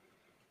was,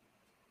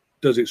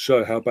 does it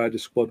show how bad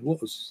this squad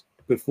was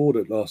before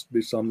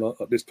this time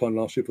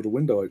last year for the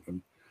window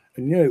open?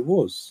 And yeah, it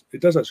was.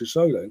 It does actually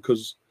show that,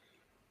 because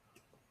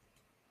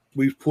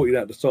we've pointed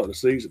out at the start of the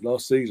season,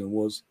 last season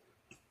was,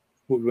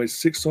 we made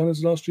 6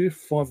 signings last year.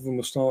 5 of them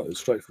were starters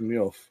straight from the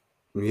off.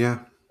 Yeah.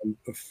 And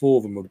 4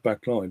 of them were the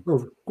back line.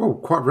 Well,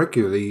 quite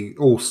regularly,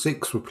 all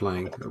 6 were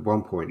playing at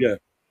one point. Yeah.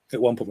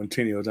 At one point when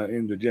Tini was out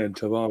injured, and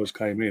Tavares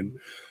came in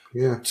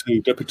to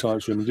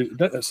deputise for him.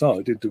 That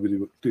side did do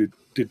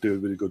a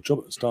really good job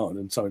at the start, and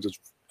then something just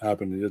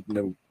happened. It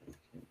never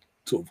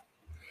sort of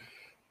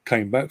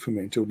came back from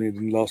it until near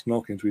the last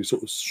knockings. We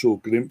sort of saw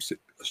glimpses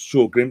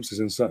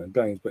in certain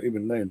games, but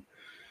even then.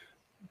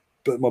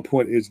 But my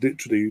point is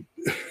literally,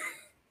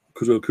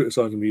 because we were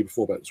criticising the year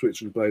before about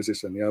switching players,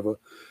 this and the other,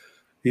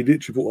 he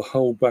literally brought a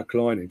whole back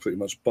line in, pretty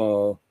much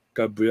bar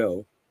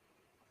Gabriel,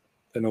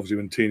 and obviously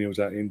when Tini was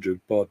out injured,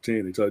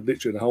 Bartini, so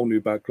literally a whole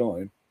new back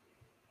line,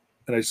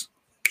 and they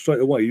straight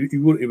away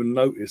you wouldn't even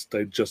notice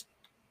they just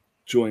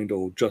joined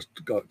or just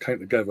came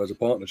together as a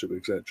partnership,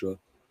 etc.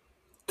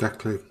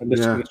 Exactly.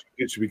 Unless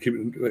you be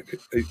keeping,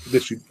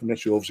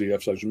 unless you obviously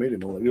have social media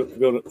and all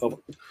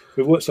that. If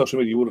it weren't social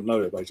media, you wouldn't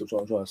know it. Basically, that's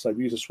what I'm trying to say. If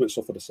you just switched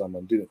off for the summer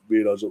and didn't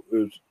realise it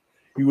was,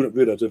 you wouldn't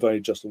realise they've only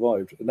just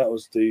arrived. And that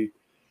was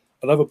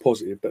another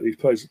positive that these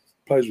players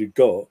we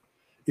got,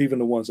 even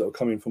the ones that were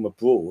coming from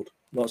abroad,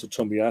 like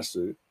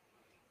Tomiyasu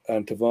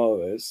and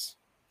Tavares,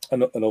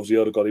 and obviously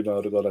Odegaard, even though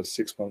Odegaard had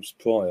 6 months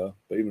prior,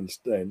 but even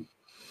then,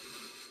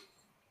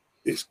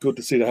 it's good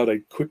to see how they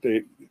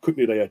quickly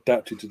they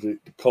adapted to the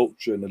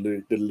culture and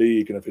the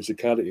league and the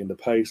physicality and the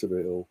pace of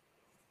it all,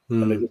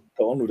 and they just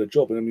got on with their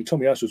job. And I mean,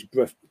 Tomiyasu's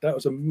that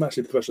was a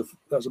massive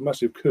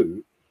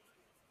coup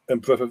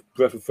and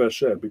breath of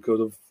fresh air because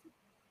of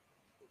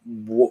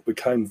what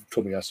became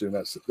Tomiyasu in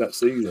that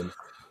season,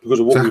 because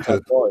of what we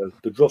had prior.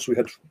 The dross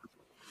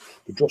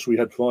we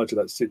had prior to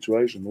that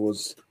situation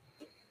was,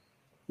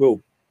 well,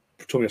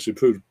 Tomiyasu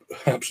proved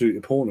absolutely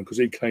appalling because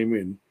he came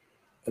in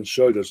and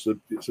showed us that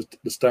it's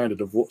the standard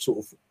of what sort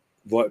of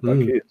right back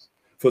is.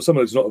 For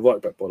someone who's not a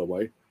right back, by the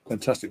way,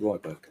 fantastic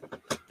right back.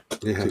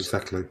 Yeah,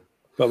 exactly.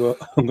 But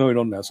I'm going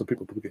on now, so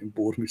people are probably getting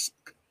bored of me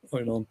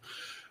going on.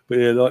 But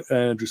yeah, like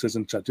Andrew says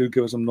in the chat, do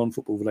give us some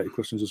non-football related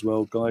questions as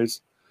well,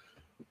 guys.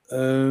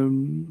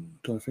 Trying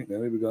to think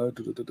now. Here we go.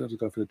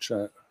 Go for the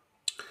chat.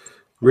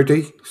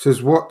 Riddy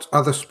says, what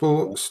other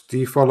sports do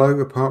you follow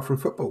apart from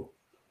football?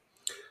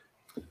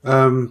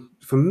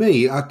 For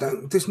me,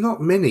 there's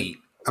not many.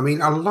 I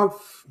mean, I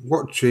love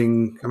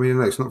watching. I mean, I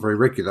know it's not very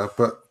regular,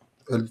 but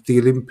the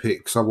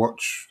Olympics, I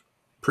watch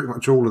pretty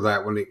much all of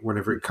that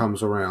whenever it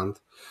comes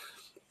around,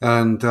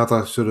 and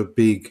other sort of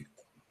big,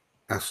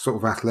 sort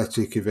of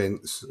athletic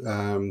events.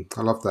 I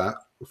love that.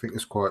 I think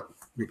it's quite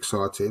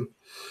exciting.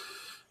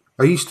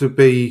 I used to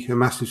be a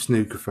massive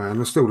snooker fan.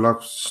 I still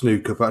love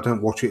snooker, but I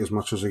don't watch it as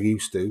much as I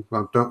used to.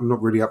 I'm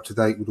not really up to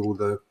date with all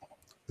the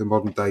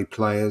modern day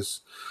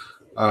players.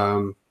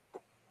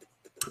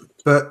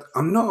 But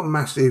I'm not a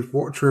massive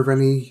watcher of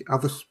any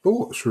other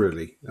sports,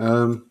 really.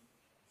 What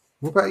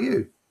about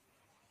you?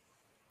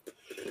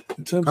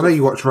 I know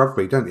you watch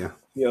rugby, don't you?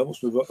 Yeah, I watch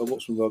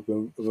some rugby.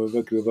 I'm a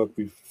regular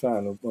rugby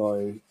fan of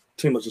my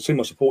team. The team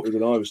I supported,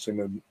 an Irish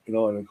team in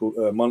Ireland called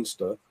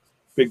Munster.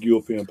 Big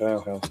European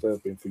powerhouse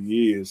they've been for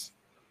years.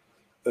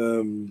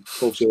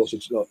 Obviously, I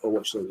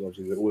watch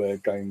obviously all their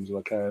games when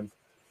I can.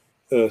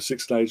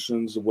 Six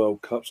Nations, the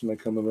World Cups when they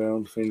come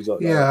around, things like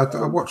that. Yeah,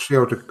 I watch the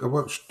older.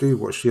 Watch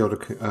the older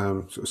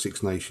sort of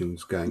Six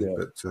Nations game,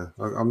 but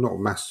I'm not a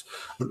mass.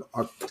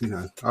 I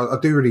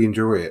do really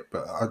enjoy it,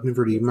 but I've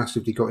never really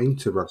massively got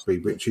into rugby,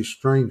 which is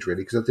strange,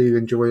 really, because I do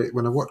enjoy it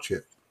when I watch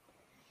it.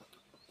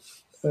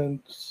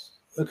 And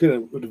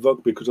again, with the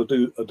rugby, because I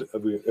do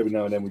every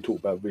now and then we talk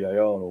about VAR and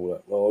all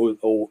that.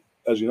 Well,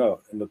 as you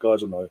know, and the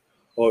guys will know,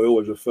 I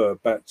always refer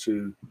back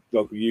to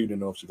rugby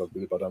union. Obviously,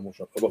 rugby, but I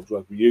watch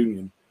rugby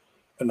union,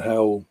 and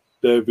how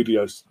their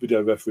video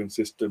refereeing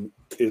system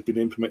has been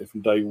implemented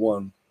from day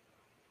one,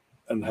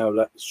 and how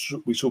that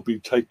we should be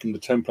taking the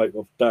template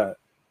of that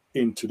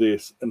into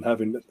this and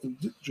having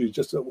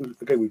just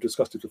again we've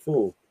discussed it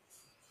before,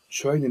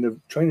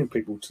 training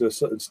people to a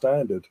certain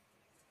standard.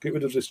 Get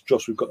rid of this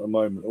Josh we've got at the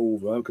moment,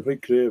 all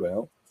complete clear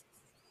out,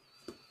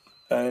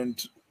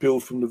 and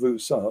build from the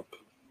roots up,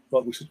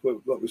 like we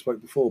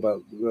spoke before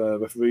about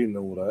refereeing and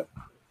all that.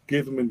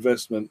 Give them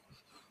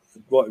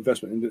right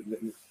investment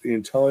in the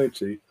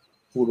entirety,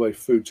 all the way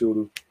through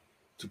to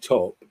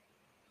top,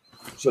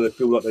 so they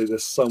feel like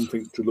there's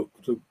something to look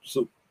to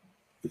sort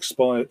of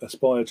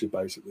aspire to,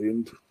 basically,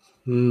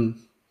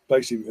 and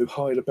basically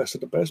hire the best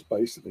of the best,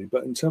 basically.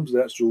 But in terms of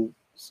the actual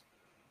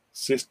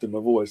system,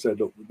 I've always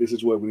said, look, this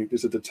is where we need.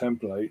 This is the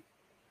template.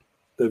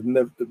 They've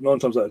never 9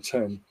 times out of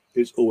 10,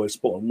 it's always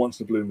spot on. Once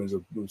in a blue moon is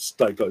a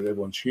mistake, like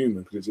everyone's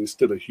human, because it's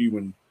still a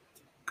human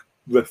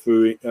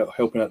referee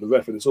helping out the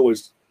ref, and it's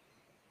always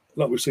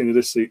like we've seen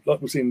this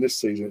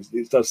season.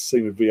 It does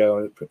seem with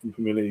VAR in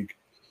Premier League,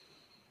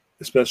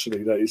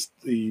 especially, that it's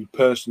the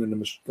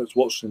person that's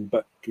watching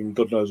back in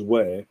God knows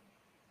where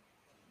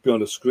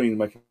behind the screen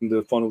making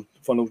the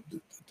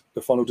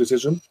final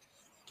decision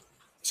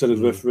instead of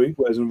the referee.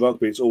 Whereas in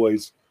rugby, it's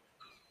always,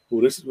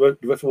 well, the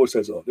referee always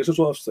says, "Oh, this is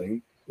what I've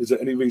seen. Is there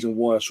any reason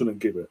why I shouldn't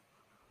give it,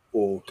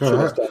 or should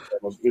I stand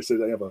there? This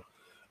is ever?"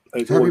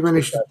 And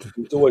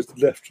it's always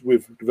left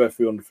with the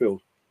referee on the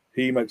field.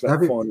 He makes that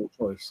final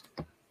choice.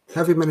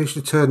 Have you managed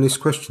to turn this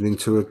question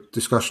into a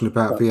discussion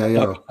about VAR? I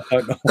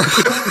don't know.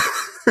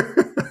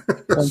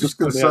 I'm just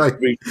going to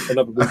say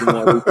another reason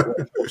why we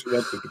watch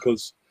rugby,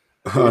 because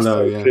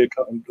clear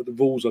cut, and the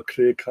rules are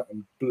clear cut,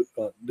 and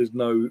there's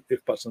no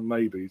if, buts, and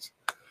maybes.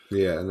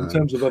 Yeah. No. In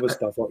terms of other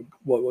stuff, like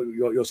what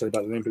you're saying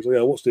about the Olympics,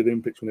 I watch the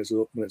Olympics when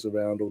it's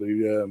around, or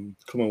the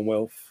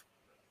Commonwealth.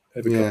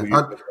 Every couple of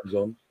years comes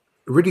on.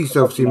 Riddy's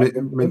obviously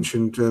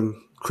mentioned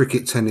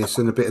cricket, tennis,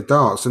 and a bit of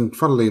darts. And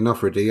funnily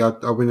enough, Riddy, I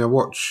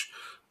watch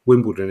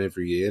Wimbledon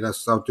every year. I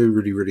do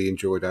really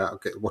enjoy that. I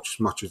get to watch as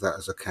much of that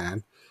as I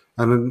can.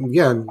 And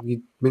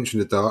you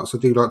mentioned the darts. I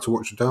do like to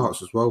watch the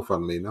darts as well,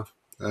 funnily enough.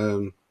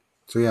 So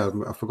yeah,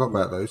 I forgot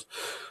about those.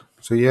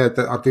 So yeah,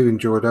 I do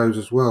enjoy those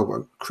as well.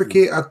 But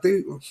cricket, I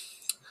do.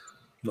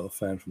 Not a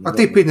fan from. I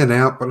dip in and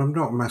out, but I'm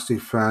not a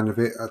massive fan of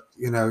it.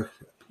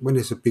 When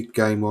there's a big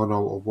game on,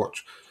 I'll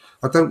watch.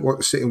 I don't want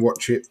to sit and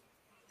watch it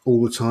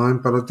all the time,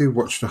 but I do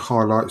watch the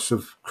highlights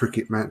of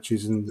cricket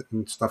matches and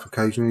stuff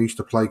occasionally. I used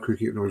to play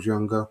cricket when I was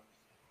younger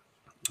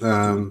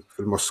for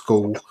my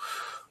school,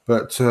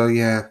 but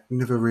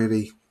never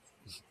really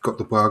got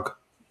the bug,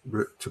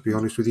 to be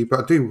honest with you.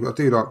 But I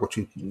do like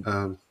watching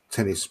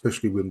tennis,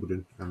 especially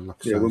Wimbledon.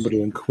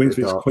 Wimbledon and Queens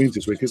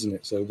this week, isn't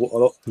it? So what a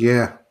lot.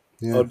 Yeah.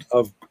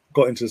 I've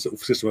got into the sort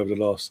of system over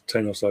the last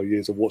 10 or so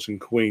years of watching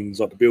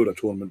Queens, like the build-up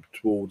tournament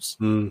towards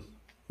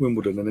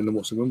Wimbledon, and then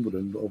watching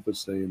Wimbledon,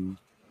 obviously.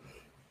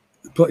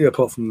 But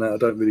apart from that, I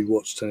don't really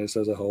watch tennis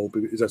as a whole.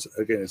 Because it's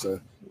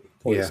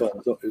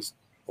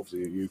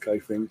obviously a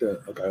UK thing.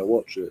 Okay, I'll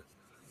watch it.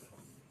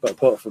 But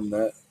apart from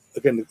that,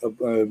 again,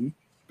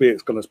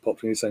 BX Gunners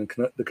popped in. He's saying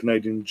the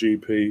Canadian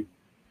GP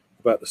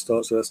about the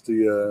start. So that's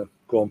the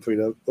Grand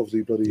Prix.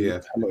 Obviously, bloody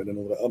Hamilton and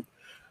all that.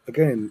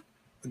 Again,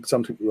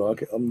 some people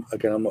like it. I'm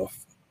not.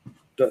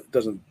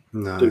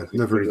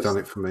 Never really done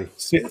it for me.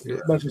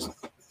 Imagine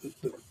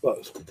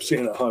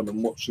sitting at home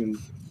and watching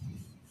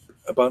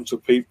a bunch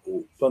of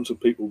people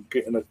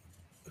getting a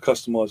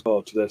customized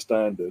car to their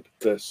standard,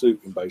 their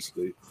suiting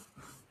basically,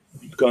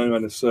 going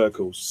around in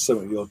circles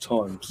 70 odd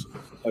times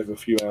over a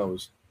few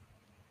hours.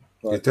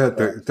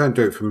 Don't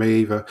do it for me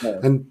either. No.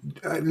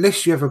 And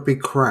unless you have a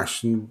big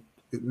crash, and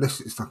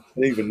unless it's like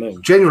even then,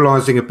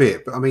 generalising a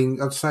bit, but I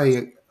mean, I'd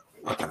say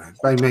I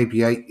don't know,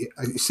 maybe 8.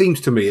 It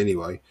seems to me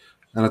anyway.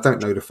 And I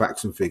don't know the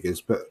facts and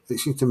figures, but it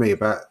seems to me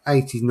about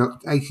 80 to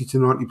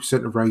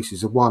 90% of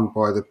races are won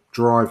by the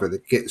driver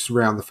that gets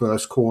around the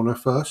first corner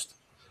first.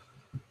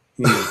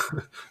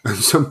 And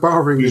so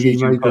barring any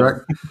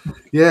major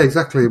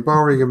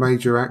barring a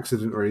major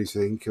accident or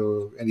anything,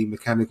 or any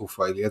mechanical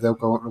failure, they'll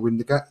go on to win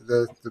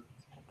the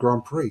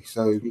Grand Prix.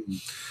 So,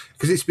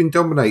 because it's been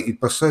dominated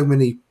by so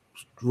many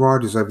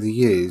riders over the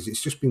years,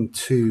 it's just been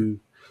too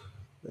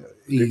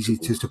easy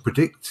to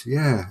predict.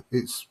 Yeah,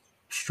 it's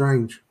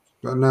strange.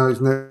 But no, it's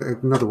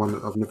another one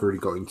that I've never really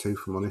got into,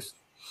 if I'm honest.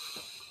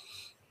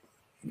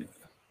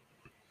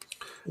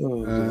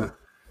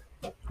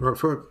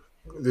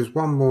 There's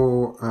one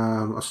more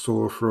I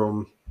saw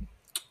from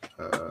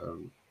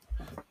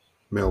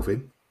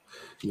Melvin,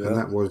 and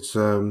that was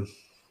I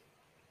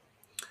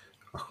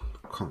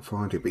can't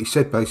find it, but he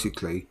said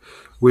basically,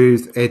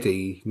 with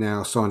Eddie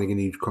now signing a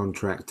new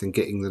contract and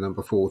getting the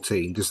number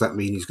 14, does that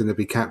mean he's going to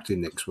be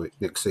captain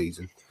next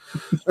season?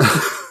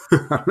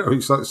 I know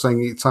it's like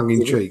saying it tongue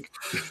in cheek,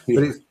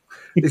 but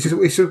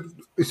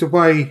it's a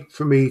way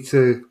for me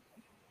to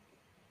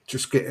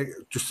just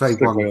say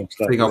one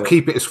thing. I'll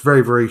keep it as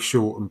very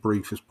short and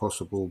brief as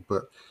possible,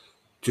 but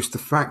just the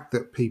fact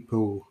that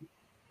people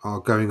are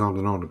going on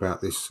and on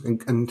about this,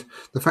 and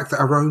the fact that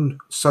our own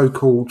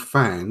so-called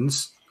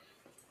fans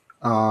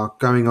are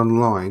going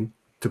online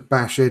to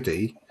bash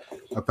Eddie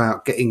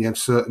about getting a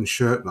certain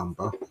shirt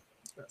number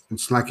and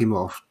slag him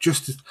off.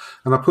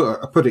 And I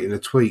put it in a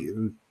tweet,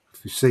 and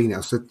if you've seen it,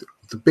 I said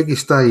the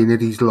biggest day in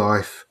Eddie's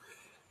life.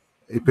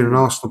 He'd been an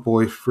Arsenal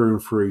boy through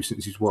and through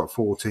since he's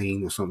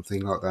 14 or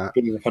something like that.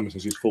 Been in the family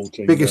since he's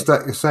 14. Biggest day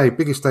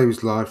of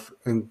his life,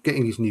 and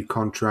getting his new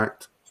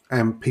contract,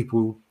 and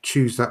people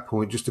choose that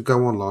point just to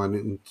go online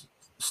and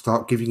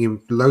start giving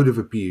him a load of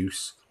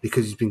abuse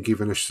because he's been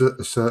given a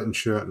certain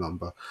shirt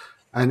number,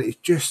 and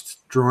it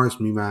just drives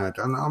me mad.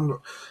 And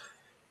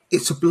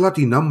it's a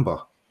bloody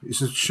number.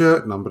 It's a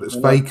shirt number that's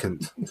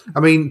vacant. I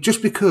mean,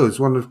 just because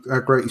one of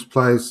our greatest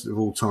players of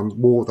all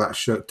time wore that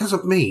shirt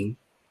doesn't mean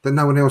that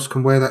no one else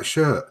can wear that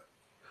shirt.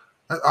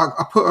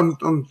 I put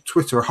on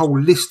Twitter a whole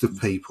list of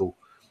people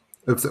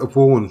that have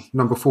worn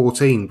number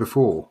 14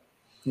 before.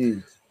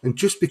 And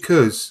just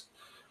because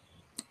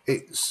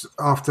it's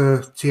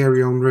after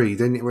Thierry Henry,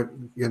 then it went,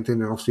 and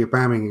then obviously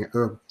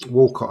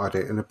Walcott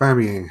had it and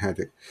Aubameyang had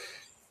it.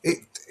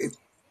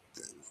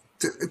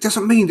 It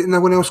doesn't mean that no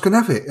one else can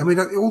have it. I mean,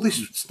 all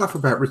this stuff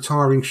about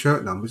retiring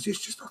shirt numbers is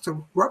just utter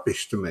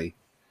rubbish to me.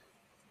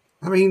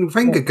 I mean,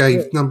 Wenger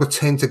gave number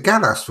 10 to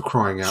Gallas, for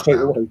crying out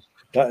loud.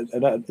 Back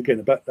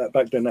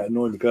then, that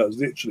annoyed me because it was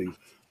literally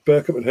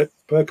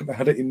Bergkamp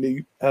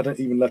hadn't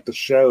even left a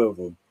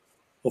show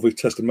of his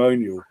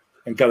testimonial,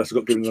 and Gallas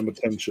got given number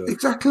 10 shirt.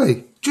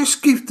 Exactly.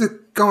 Just give the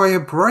guy a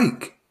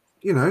break.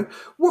 You know,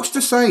 what's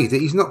to say that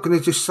he's not going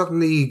to just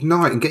suddenly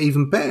ignite and get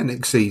even better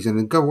next season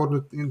and go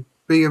on and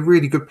be a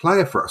really good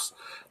player for us?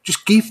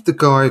 Just give the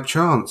guy a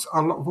chance.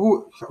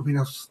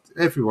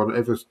 Everyone that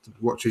ever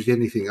watches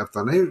anything I've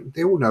done,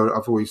 they all know that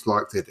I've always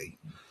liked Eddie.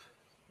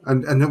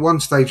 And at one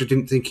stage, I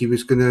didn't think he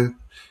was going to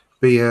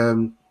be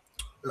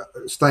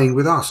staying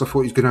with us. I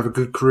thought he was going to have a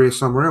good career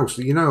somewhere else.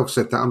 You know, I've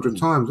said that 100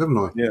 times, haven't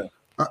I? Yeah.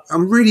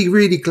 I'm really,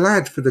 really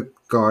glad for the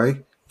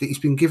guy that he's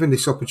been given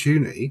this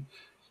opportunity.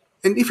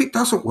 And if it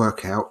doesn't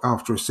work out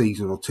after a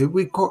season or two,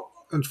 we've got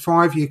and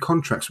 5-year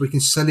contracts. We can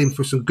sell him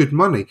for some good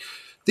money.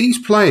 These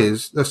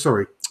players,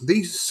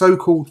 these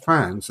so-called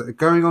fans that are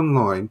going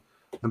online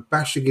and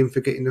bashing him for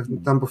getting the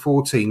number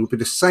 14 would be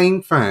the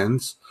same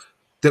fans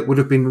that would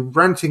have been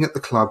ranting at the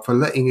club for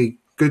letting a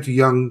good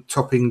young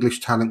top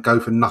English talent go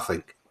for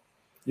nothing.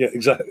 Yeah,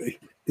 exactly.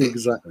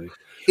 Exactly.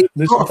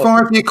 He's got a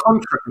 5-year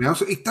contract now,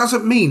 so it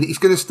doesn't mean that he's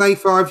going to stay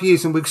 5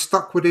 years and we're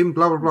stuck with him,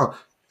 blah, blah, blah.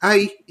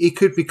 A, he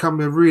could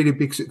become a really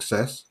big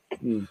success.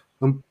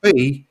 And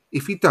B,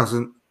 if he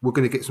doesn't, we're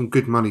going to get some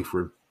good money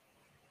for him.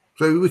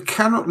 So we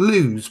cannot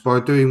lose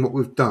by doing what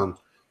we've done.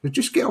 So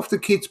just get off the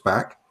kid's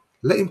back,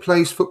 let him play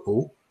his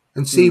football,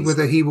 and see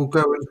whether he will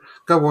go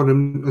on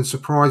and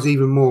surprise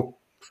even more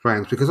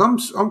fans. Because I'm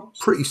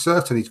pretty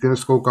certain he's going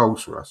to score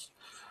goals for us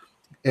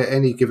at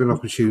any given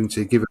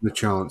opportunity, given the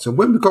chance. And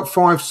when we've got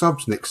 5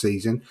 subs next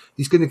season,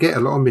 he's going to get a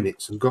lot of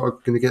minutes and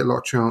going to get a lot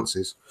of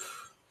chances.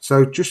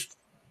 So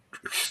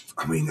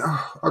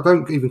I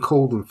don't even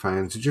call them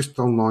fans. They're just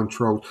online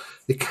trolls.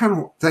 They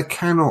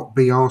cannot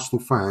be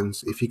Arsenal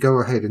fans if you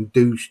go ahead and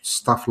do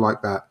stuff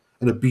like that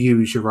and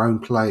abuse your own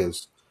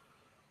players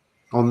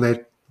on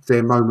their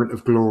moment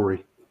of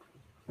glory.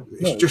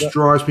 It just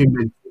drives me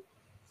mental.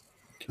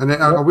 And then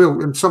I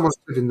will. And someone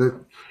said in the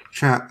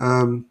chat,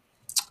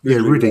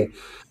 Rudy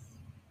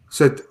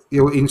said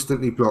you'll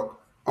instantly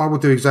block. I will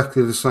do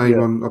exactly the same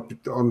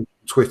on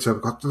Twitter.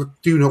 I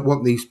do not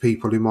want these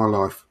people in my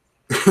life.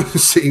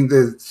 seeing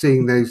those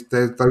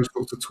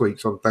sorts of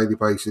tweets on a daily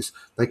basis,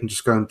 they can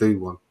just go and do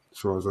one, as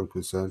far as I'm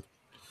concerned.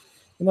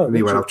 No,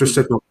 anyway, I've just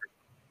said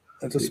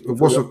it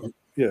wasn't.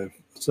 Yeah,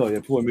 sorry.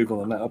 Before we move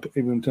on that,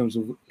 even in terms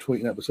of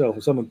tweeting at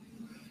myself, someone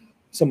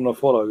I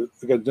follow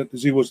again,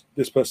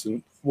 this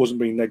person wasn't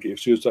being negative.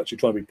 She was actually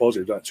trying to be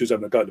positive. Like, she was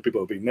having a go at the people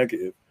who were being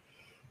negative.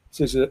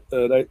 So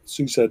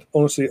she said,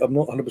 honestly, I'm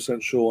not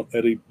 100% sure on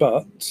Eddie,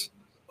 but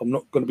I'm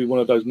not going to be one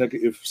of those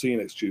negative see you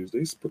next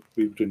Tuesdays. Put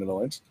between the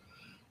lines.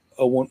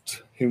 I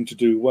want him to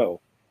do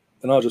well.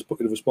 And I just put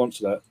in a response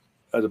to that,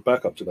 as a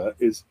backup to that,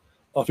 is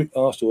I think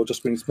Arsenal are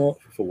just being smart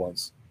for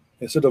once.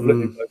 Instead of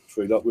letting him go for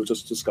free, like we were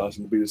just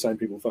discussing, to be the same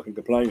people fucking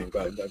complaining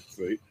about him going for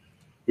free,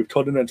 we've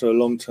tied him into a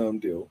long-term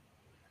deal.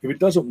 If it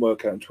doesn't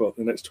work out in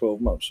the next 12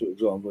 months, for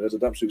example, there's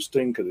an absolute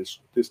stinker this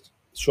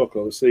shocker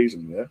of the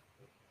season, yeah?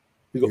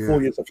 He's got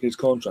 4 years left in his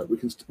contract. We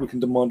can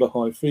demand a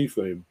high fee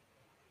for him.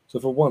 So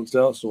for once,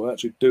 the Arsenal are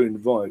actually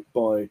doing right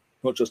by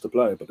not just the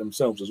player, but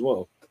themselves as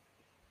well.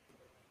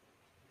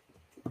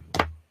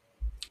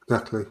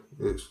 Exactly.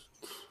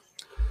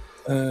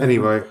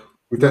 Anyway,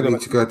 we don't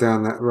need to go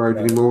down that road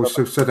anymore.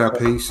 So we've said our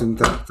piece, and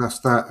that's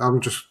that.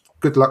 I'm just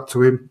good luck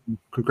to him.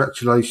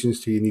 Congratulations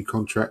to your new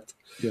contract,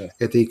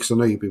 Eddie, because I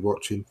know you'll be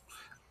watching,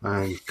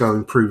 and go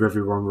and prove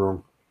everyone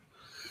wrong.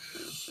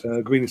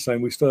 Green is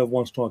saying we still have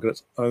one striker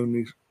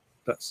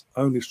that's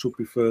only should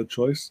be third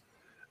choice.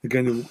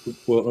 Again,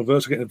 well,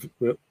 reverse again.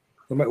 No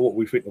matter what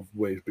we think of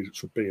where it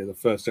should be, the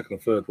first, second, or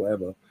third,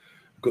 whatever.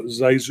 Got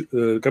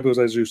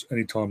Gabriel Jesus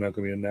anytime now going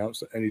to be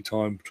announced at any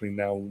time between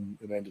now and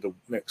the end of the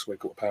next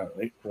week,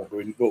 apparently, what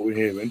we're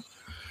hearing.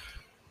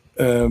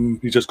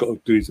 You just got to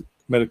do his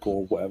medical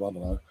or whatever, I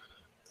don't know.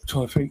 I'm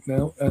trying to think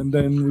now. And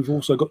then we've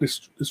also got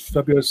this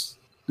Fabio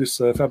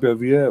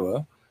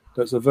Vieira,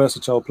 that's a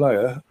versatile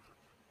player.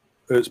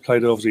 It's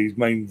played, obviously, his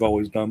main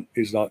role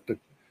is like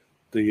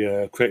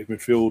the creative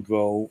midfield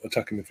role,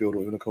 attacking midfield,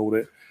 whatever you want to call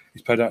it.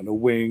 He's played out in the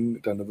wing,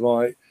 down the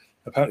right.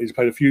 Apparently, he's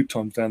played a few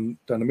times down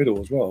the middle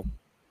as well.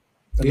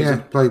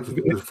 And played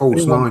the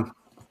false 9.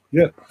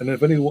 Yeah, and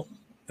if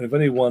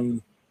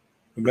anyone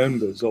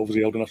remembers,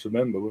 obviously old enough to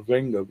remember, with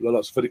Wenger,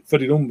 like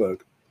Freddie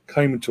Ljungberg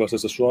came into us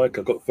as a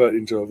striker, got converted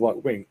into a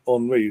right wing.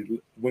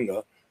 Henri,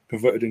 winger,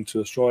 converted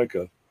into a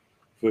striker.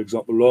 For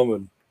example,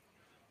 Lauren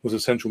was a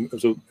central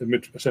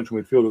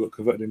midfielder, got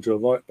converted into a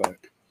right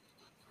back.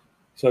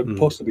 So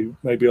possibly,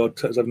 maybe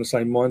Arteta's having the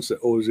same mindset,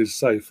 or as he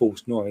say,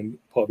 false 9,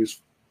 part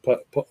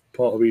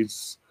of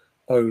his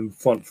own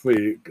front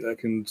three that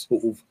can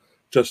sort of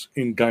just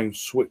in-game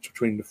switch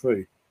between the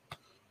three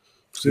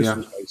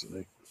positions,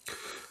 basically.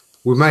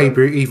 We may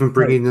even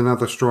bring in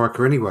another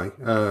striker anyway,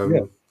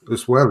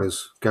 as well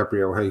as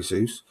Gabriel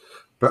Jesus.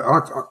 But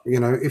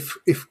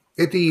if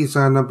Eddie is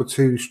our number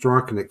 2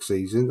 striker next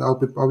season, I'll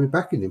be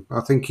backing him.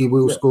 I think he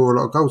will score a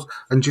lot of goals.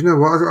 And do you know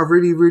what? I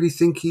really, really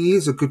think he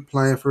is a good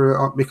player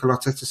for Mikel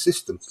Arteta's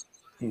system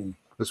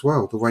as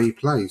well, the way he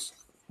plays.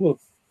 Well,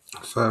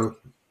 so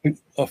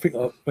I think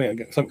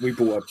something we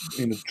brought up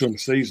during the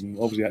season,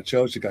 obviously that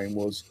Chelsea game,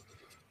 was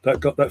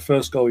that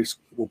first goal.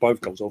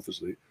 Both goals,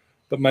 obviously,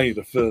 but mainly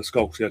the first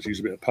goal because he had to use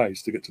a bit of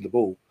pace to get to the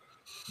ball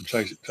and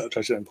chase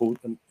it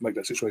and make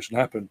that situation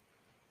happen.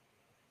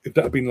 If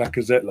that had been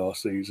Lacazette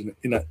last season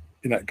in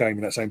that game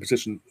in that same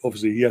position,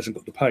 obviously he hasn't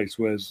got the pace,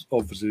 whereas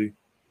obviously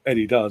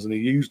Eddie does, and he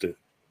used it,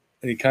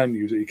 and he can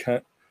use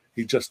it.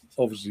 He just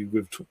obviously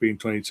with being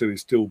 22, he's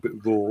still a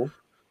bit raw,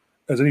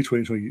 as any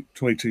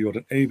 22-year-old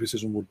in any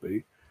position would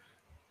be.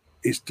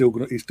 He's still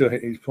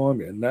hitting his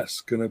prime, and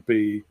that's going to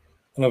be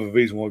another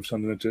reason why we've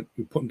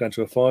put him down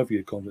to a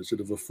 5-year contract instead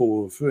of a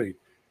 4 or 3.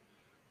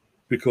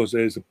 because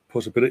there's a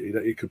possibility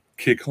that he could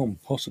kick on,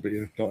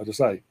 possibly, like I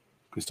say,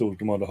 could still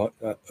demand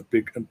a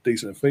big and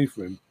decent fee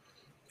for him,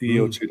 a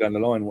year or two down the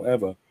line,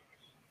 whatever.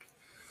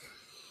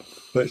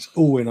 But it's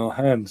all in our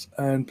hands,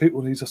 and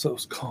people need to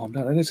sort of calm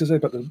down. And let's just say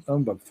about the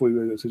number before we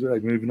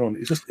moving on.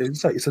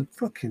 It's a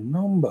fucking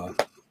number.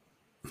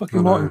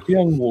 Fucking Martin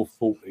Keown wore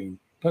 14.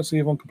 Don't see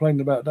everyone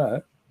complaining about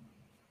that.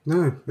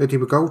 No, Eddie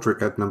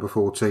McGoldrick had number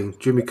 14.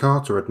 Jimmy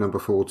Carter had number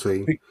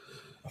 14.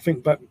 I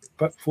think back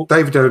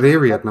David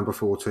O'Leary had number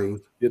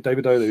 14. Yeah,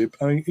 David O'Leary.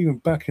 I mean, even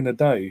back in the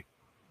day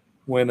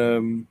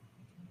when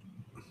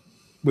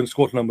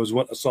squad numbers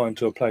weren't assigned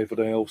to a player for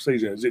the whole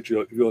season, it's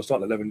literally if you're a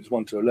starting 11, it's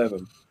 1 to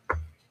 11. I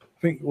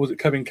think, was it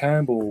Kevin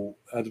Campbell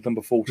had a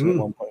number 14 at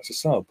one point as a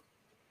sub?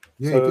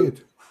 Yeah, he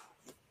did.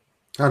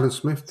 Alan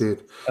Smith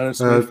did. Alan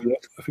Smith, yeah,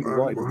 I think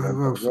White did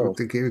that well. I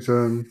think it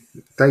was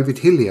David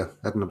Hillier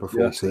had number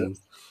 14. Yes,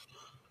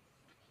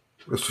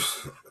 it's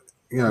just,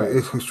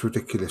 it's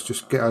ridiculous.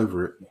 Just get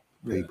over it,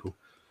 people.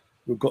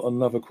 We've got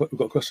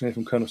a question here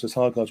from Colonel says,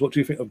 "Hi guys, what do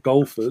you think of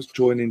golfers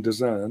joining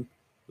DAZN,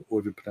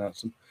 or if you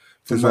pronounce them,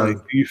 for money?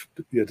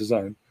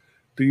 DAZN.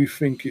 Do you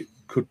think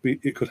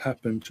it could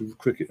happen to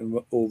cricket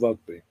or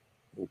rugby?"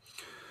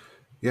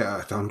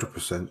 Yeah,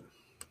 100%.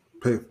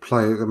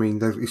 Players, I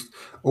mean,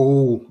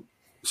 all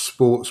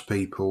sports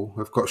people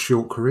have got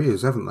short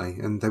careers, haven't they?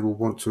 And they will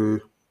want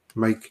to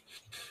make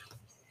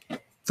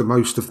the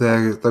most of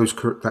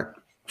that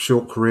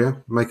short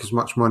career, make as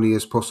much money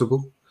as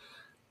possible,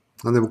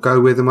 and they will go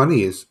where the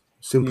money is.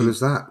 Simple as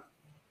that.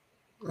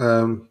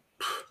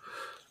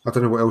 I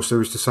don't know what else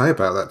there is to say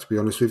about that, to be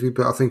honest with you,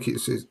 but I think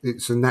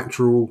it's a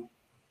natural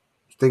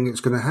thing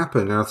that's going to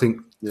happen, and I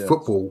think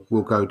football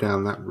will go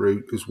down that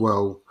route as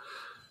well.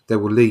 They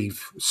will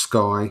leave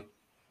Sky,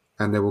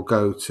 and they will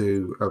go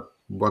to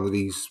one of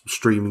these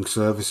streaming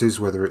services,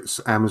 whether it's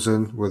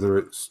Amazon, whether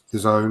it's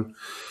DAZN,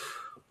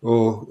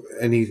 or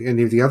any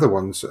of the other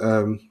ones.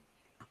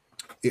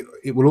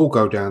 It will all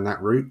go down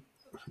that route,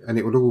 and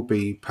it will all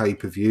be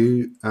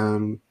pay-per-view.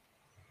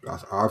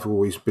 I've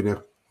always been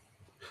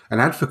an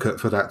advocate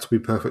for that, to be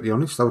perfectly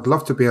honest. I would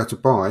love to be able to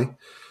buy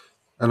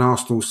an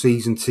Arsenal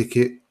season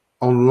ticket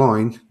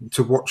online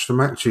to watch the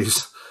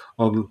matches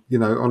on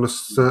a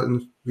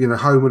certain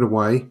home and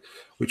away,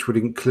 which would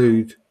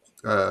include.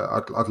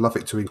 I'd love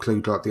it to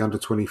include like the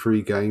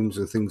under-23 games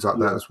and things like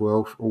that as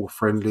well, all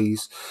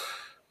friendlies,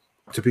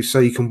 so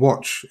you can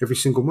watch every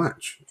single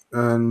match.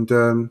 And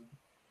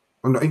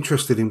I'm not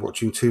interested in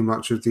watching too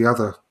much of the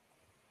other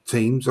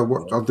teams. I'll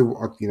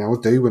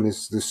do when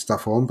there's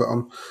stuff on, but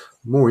I'm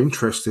more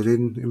interested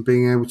in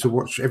being able to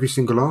watch every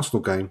single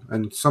Arsenal game.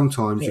 And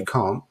sometimes you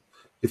can't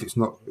if it's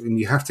not, and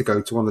you have to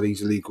go to one of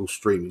these illegal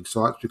streaming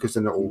sites because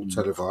they're not all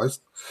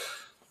televised.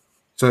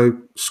 So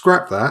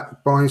scrap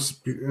that,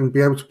 and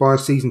be able to buy a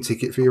season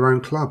ticket for your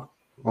own club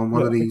on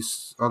one of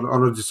these, on a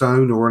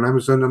DAZN or an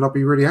Amazon, and I'll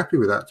be really happy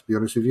with that, to be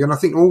honest with you. And I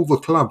think all the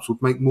clubs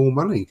would make more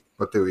money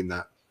by doing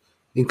that,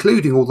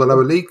 including all the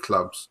lower league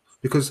clubs,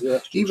 because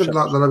even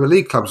like the lower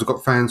league clubs have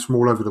got fans from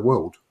all over the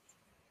world.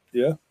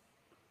 Yeah,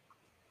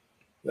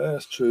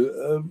 that's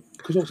true.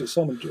 Because obviously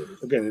Simon,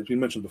 again, it's been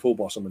mentioned before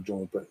by Simon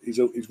John, but he's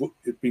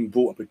been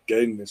brought up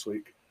again this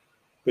week.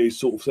 But he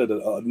sort of said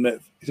that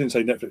he didn't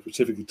say Netflix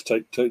specifically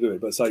to do it,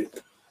 but say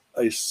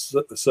a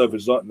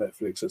service like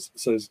Netflix that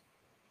says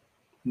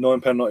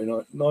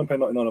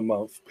 £9.99 a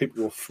month.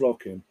 People are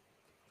flocking.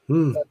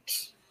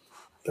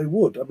 They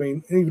would. I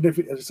mean, even if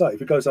as I say,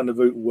 if it goes down the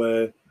route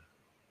where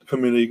the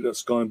Premier League, that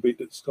Sky and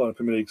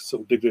Premier League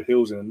sort of dig their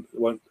heels in and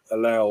won't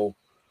allow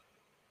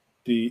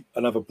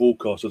another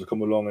broadcaster to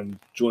come along and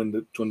join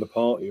the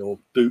party or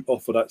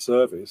offer that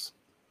service,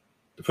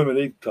 the Premier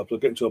League clubs are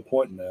getting to a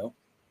point now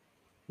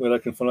where they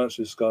can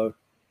financially just go,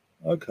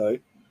 okay,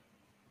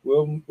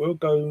 we'll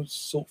go and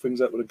sort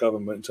things out with the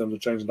government in terms of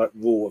changing that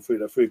rule,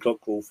 that 3 o'clock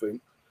rule thing,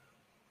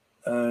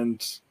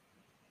 and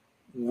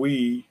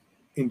we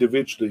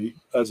individually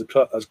as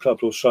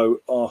clubs will show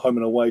our home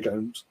and away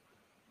games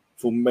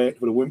for the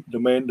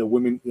men, the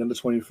women, the under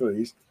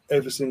 23s,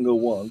 every single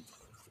one,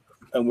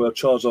 and we'll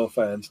charge our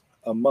fans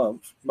a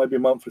month, maybe a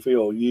monthly fee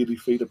or a yearly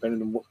fee,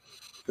 depending on what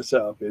the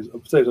setup is.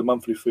 I'd say it's a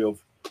monthly fee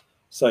of,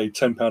 say,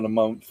 £10 a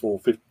month or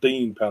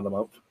 £15 a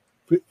month.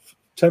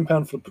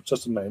 £10 for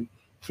just the men,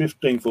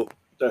 15 for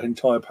that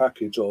entire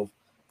package of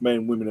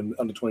men, women, and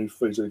under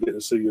 23, so you get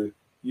to see your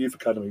youth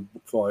academy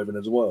thriving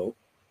as well.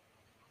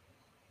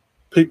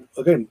 People,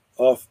 again,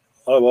 our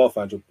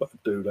fans will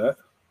do that.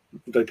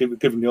 They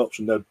given the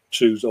option, they'll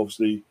choose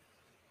obviously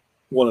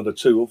one of the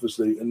two,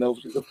 obviously, and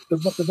obviously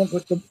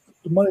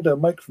the money they'll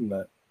make from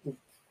that.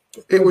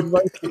 It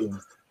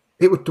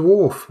would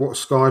dwarf what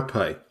Sky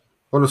pay,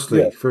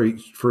 honestly, for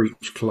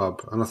each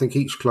club, and I think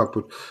each club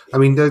would. I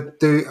mean,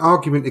 the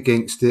argument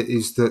against it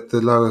is that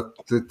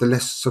the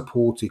less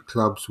supported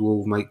clubs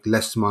will make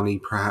less money,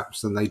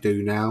 perhaps, than they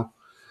do now.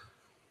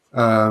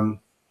 But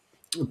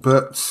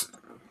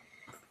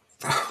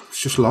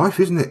it's just life,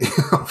 isn't it?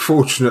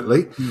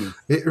 Unfortunately,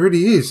 it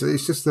really is.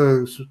 It's just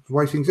the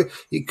way things are.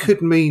 It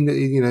could mean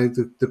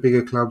that the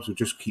bigger clubs will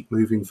just keep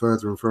moving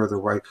further and further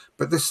away.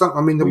 But there's some.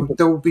 I mean,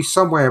 there will be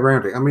some way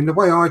around it. I mean, the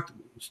way I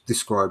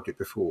described it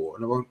before,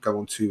 and I won't go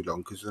on too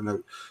long because I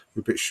know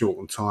we're a bit short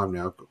on time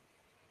now.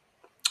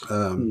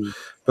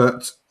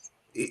 But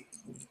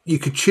you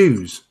could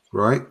choose,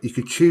 right? You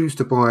could choose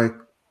to buy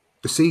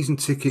the season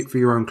ticket for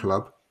your own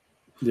club.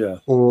 Yeah.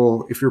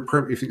 Or if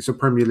it's a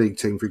Premier League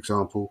team, for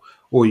example,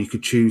 or you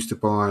could choose to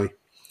buy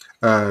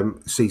a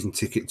season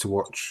ticket to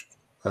watch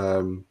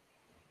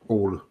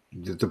all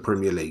the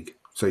Premier League.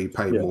 So you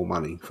pay more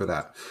money for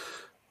that.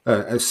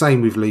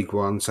 Same with League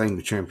One, same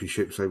with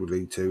Championship, same with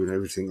League Two, and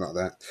everything like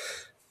that.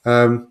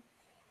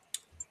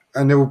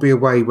 And there will be a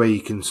way where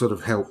you can sort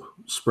of help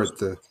spread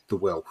the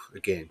wealth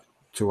again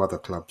to other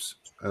clubs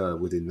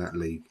within that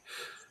league.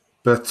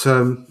 But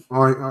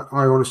I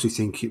honestly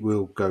think it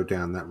will go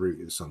down that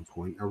route at some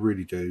point. I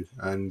really do.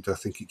 And I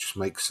think it just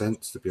makes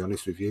sense, to be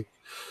honest with you.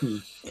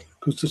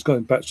 Because just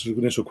going back to the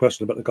initial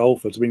question about the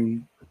golfers, I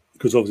mean,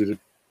 because obviously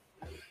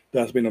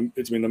it's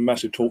been a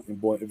massive talking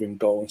point within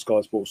Goal and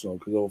Sky Sports now,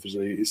 because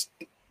obviously it's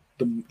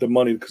the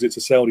money, because it's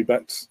a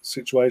Saudi-backed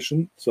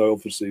situation. So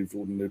obviously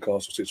for the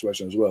Newcastle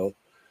situation as well,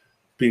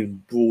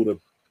 being broader,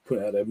 put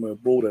out there more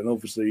broader, and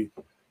obviously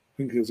I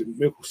think it was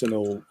Mickelson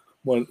or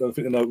I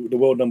think the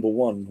world number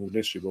one, or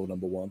initially world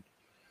number one,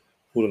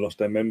 before they lost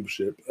their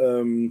membership,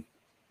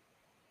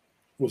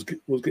 was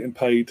getting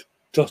paid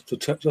just for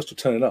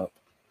turning up,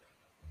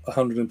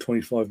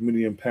 £125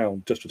 million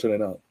just for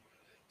turning up.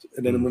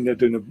 And then when they're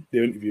doing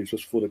their interviews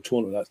just before the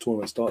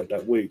tournament started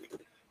that week,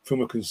 Phil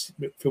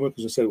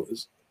Mickelson said it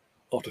was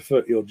after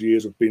 30 odd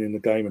years of being in the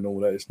game and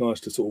all that, it's nice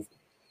to sort of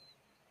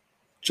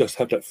just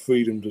have that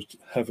freedom to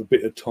have a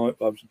bit of time,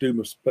 do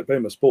my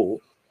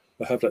sport,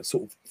 but have that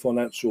sort of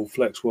financial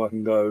flex where I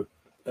can go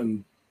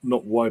and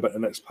not worry about the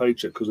next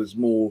paycheck, because it's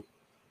more,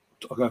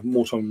 I can have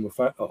more time with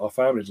our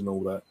families and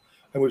all that.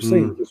 And we've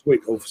seen this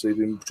week, obviously,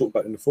 we talk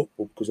about in the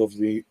football, because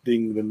obviously the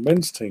England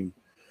men's team,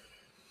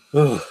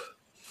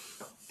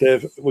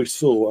 we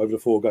saw over the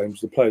 4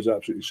 games, the players are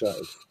absolutely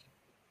shattered.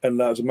 And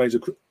that was a major,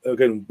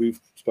 again, we've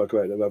spoken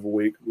about it the other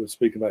week, we're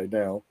speaking about it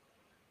now,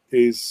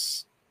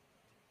 is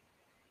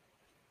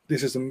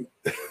this is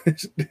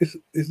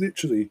it's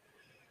literally,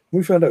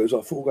 we found out it was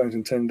like 4 games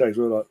in 10 days.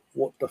 We were like,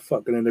 what the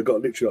fuck? And then they've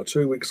got literally like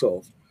 2 weeks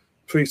off,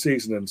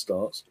 pre-season then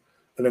starts,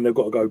 and then they've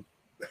got to go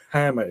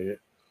ham at it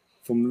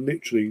from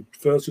literally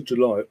 1st of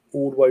July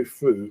all the way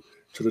through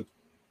to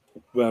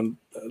around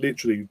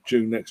literally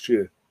June next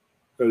year,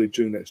 early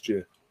June next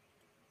year.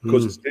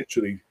 Because it's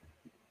literally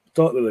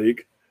start the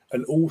league,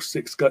 and all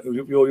 6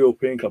 your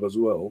European club as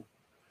well,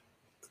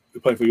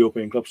 you're playing for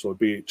European clubs, so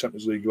be it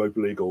Champions League, Europa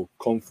League, or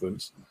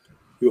Conference,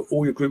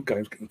 all your group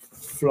games getting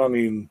flung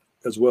in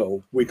as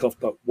well, week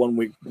after 1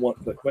 week,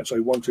 let's say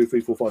 1, 2,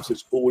 3, 4, 5,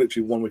 6, all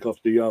literally 1 week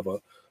after the other,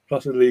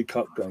 plus the League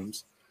Cup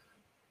games.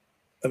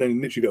 And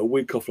then literally get a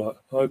week off, like,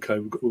 okay,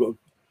 we've got to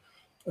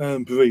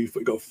brief,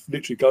 we've got to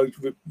literally go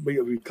meet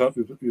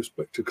with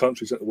respective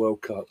countries at the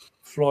World Cup,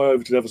 fly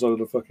over to the other side of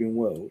the fucking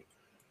world,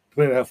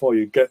 depending on how far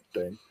you get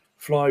then,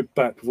 fly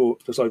back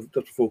just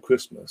before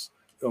Christmas.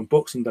 On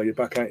Boxing Day, you're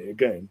back at it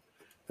again,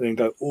 and then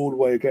go all the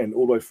way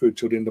through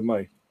till the end of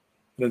May.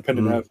 And then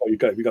depending on how far you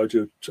go, if you go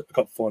to a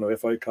cup final,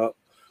 FA Cup,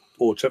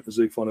 or Champions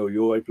League final, or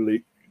Europa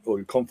League, or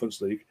your Conference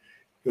League,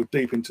 you're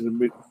deep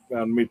into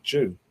around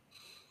mid-June.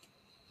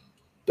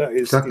 That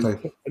is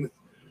exactly. And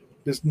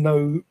there's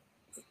no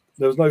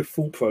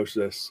thought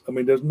process. I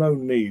mean, there's no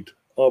need.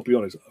 I'll be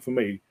honest. For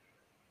me,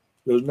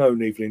 there's no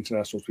need for the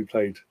internationals to be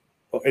played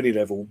at any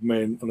level.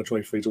 Men under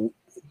 23s, or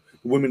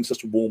women's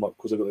just a warm up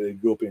because they've got the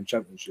European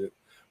Championship.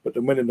 But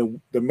the men and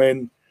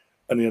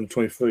the under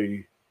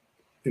 23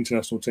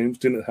 international teams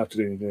didn't have to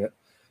do anything yet.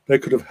 They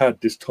could have had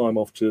this time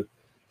off to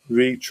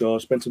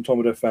recharge, spend some time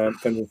with their friends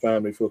and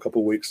family for a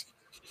couple of weeks,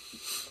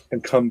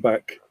 and come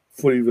back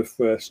fully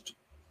refreshed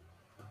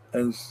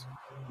and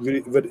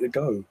really ready to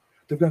go.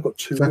 They've now got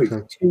 2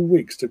 weeks. 2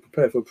 weeks to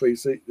prepare for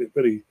pre-season,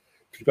 ready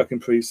to be back in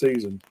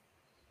pre-season.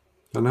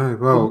 I know.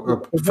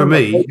 Well, for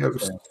me,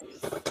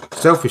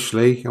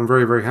 selfishly, I'm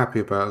very, very happy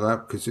about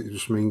that, because it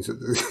just means that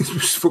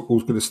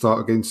football's going to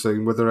start again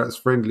soon, whether that's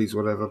friendlies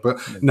or whatever. But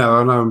no,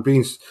 I know I'm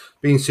being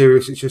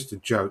serious. It's just a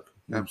joke,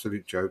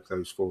 absolute joke.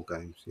 Those 4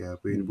 games, yeah,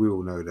 we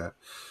all know that.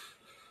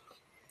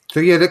 So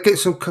yeah, let's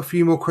get a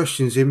few more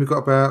questions in. We've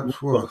got about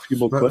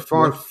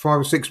 5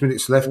 or 6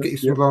 minutes left. Get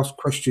some last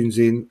questions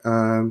in,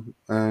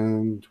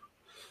 and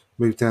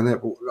move down there.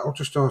 But I'll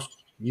just ask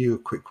you a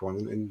quick one,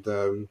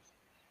 and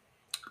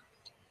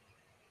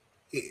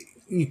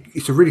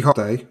it's a really hot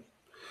day,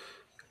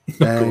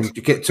 and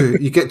you get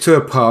to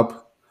a pub.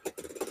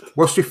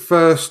 What's your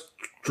first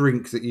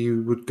drink that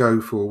you would go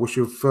for? What's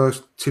your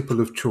first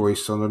tipple of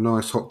choice on a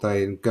nice hot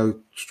day, and go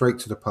straight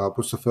to the pub?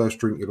 What's the first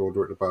drink you'd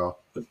order at the bar?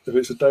 If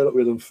it's a day like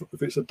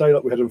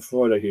we had on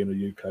Friday here in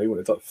the UK, when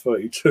it's like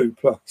 32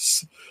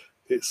 plus,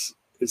 it's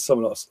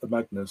something like a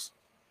Magnus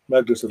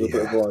with a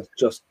bit of ice,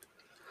 just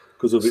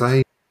because of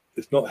it.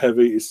 It's not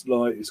heavy, it's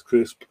light, it's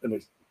crisp,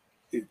 and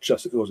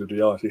it was with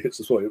the ice. It hits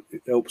the soil.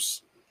 It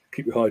helps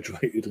keep you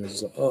hydrated, and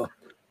it's like,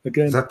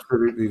 again. It's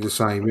absolutely the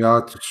same.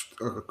 Yeah,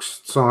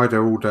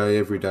 cider all day,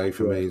 every day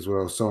for me as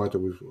well. Cider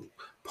with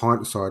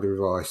pint of cider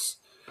with ice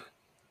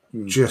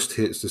just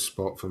hits the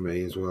spot for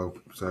me as well.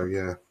 So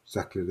yeah,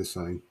 exactly the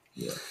same.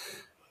 Yeah.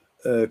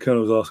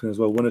 Colonel was asking as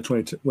well, when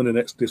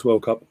this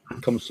World Cup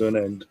comes to an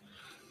end,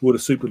 will the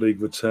Super League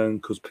return?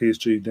 Because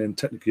PSG then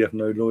technically have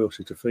no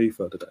loyalty to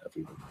FIFA. Did that have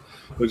even?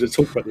 We just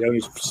talked about the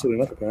owners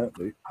filling up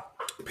apparently.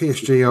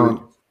 PSG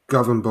aren't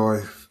governed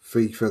by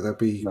FIFA; they'll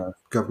be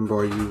governed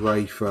by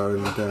UEFA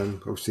and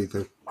obviously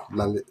the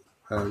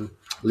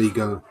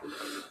Liga.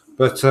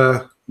 But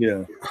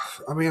yeah,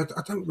 I mean,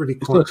 I don't really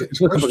quite get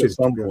the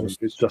question.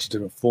 It's just a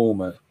different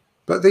format.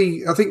 But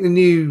I think the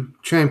new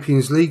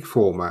Champions League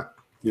format.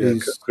 Yeah,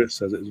 Chris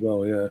says it as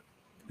well. Yeah,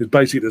 it's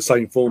basically the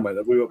same format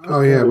that we were.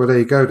 Oh yeah, well there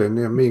you go then.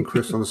 Yeah, me and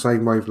Chris on the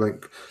same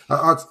wavelength.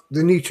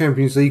 The new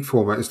Champions League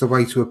format is the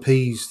way to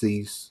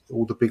appease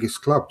all the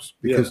biggest clubs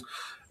because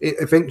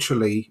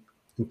eventually,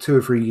 in 2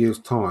 or 3 years'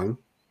 time,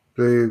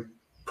 the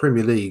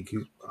Premier League.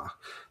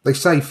 They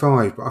say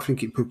 5, but I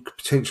think it could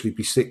potentially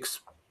be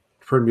 6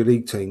 Premier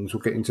League teams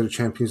will get into the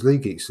Champions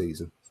League each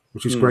season,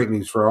 which is great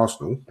news for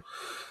Arsenal.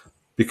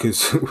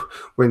 Because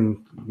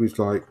when with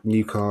like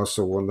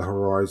Newcastle on the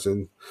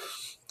horizon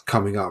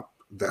coming up,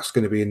 that's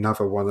going to be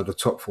another one of the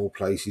top 4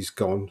 places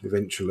gone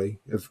eventually.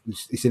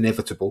 It's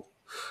inevitable.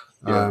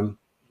 Yeah.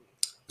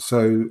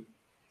 So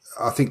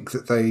I think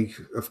that they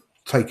have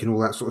taken all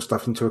that sort of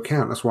stuff into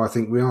account. That's why I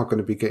think we are going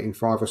to be getting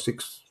 5 or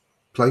 6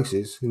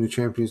 places in the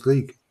Champions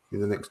League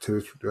in the next 2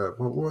 or 3.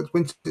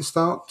 When does it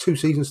start? 2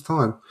 seasons'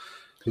 time.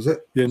 Is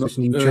it? Yeah, this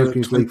new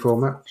Champions League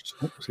format?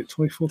 Is it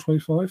 24,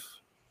 25?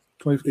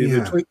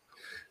 Yeah.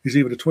 It's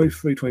either the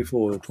 23,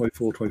 24 or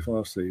 24,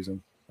 25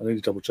 season. I need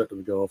to double check that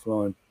we go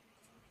offline.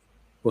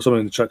 Or someone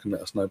in the chat can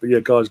let us know. But yeah,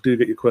 guys, do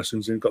get your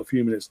questions in. Got a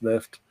few minutes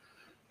left.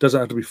 Doesn't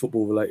have to be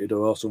football related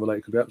or Arsenal related.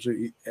 It could be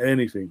absolutely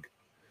anything.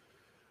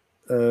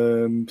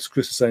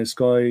 Chris is saying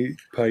Sky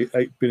pay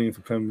 $8 billion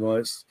for Prem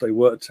rights. They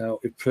worked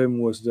out if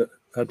Prem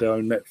had their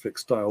own Netflix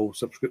style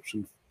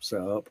subscription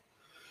set up,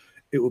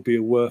 it would be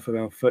worth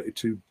around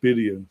 $32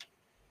 billion.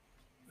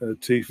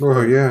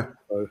 Yeah,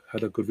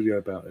 had a good video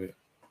about it.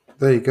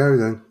 There you go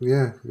then.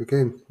 Yeah,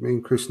 again, me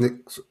and Chris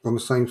Nick's on the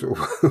same sort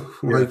of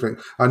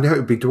wavelength. I know it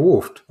would be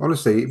dwarfed.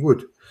 Honestly, it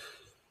would.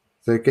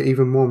 They'd get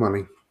even more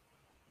money.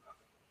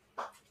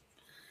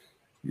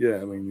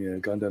 Yeah, I mean,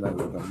 going down that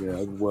road,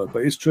 it would work.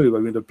 But it's true. I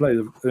mean, they play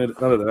none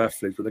of their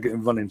athletes, but they're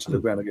getting run into the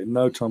ground. They're getting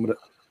no time with it.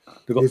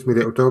 Here's my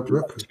little dog.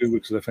 Look, 2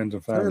 weeks of their friends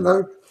and family.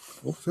 Hello.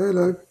 Oh. Say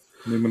hello.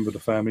 New member of the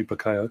family,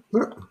 Bakayo.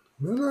 Look,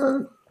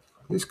 hello.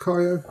 It's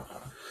Kayo.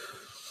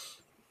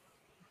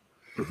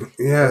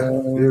 Yeah,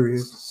 here he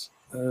is.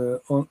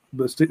 But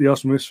the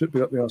Arsenal Misfit,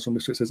 big up the Arsenal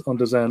Misfit, says, on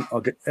Dazan,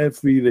 I'll get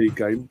every league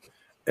game,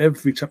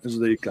 every Champions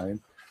League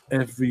game,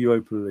 every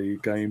Europa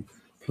League game,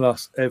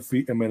 plus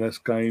every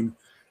MLS game,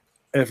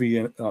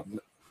 every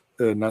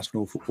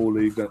National Football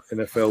League,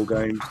 NFL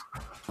games.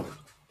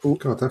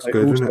 God, that's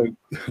good, isn't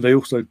it? They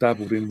also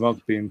dabbled in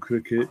rugby and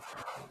cricket,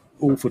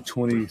 all for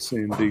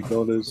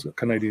 $20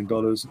 Canadian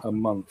dollars a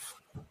month.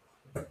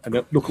 And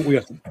look what we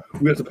have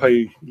to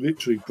pay,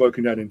 literally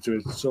broken down into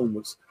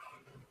installments,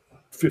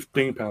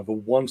 £15 for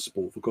one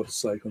sport, for God's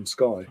sake, on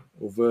Sky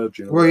or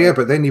Virgin. Well, yeah,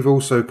 but then you've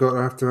also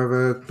got to have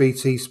a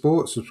BT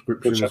Sports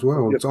subscription as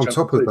well, on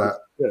top of that.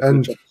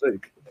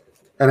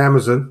 And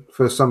Amazon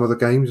for some of the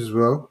games as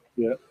well.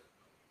 Yeah.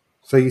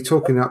 So you're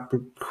talking up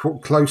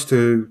close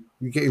to,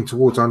 you're getting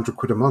towards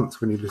 £100 a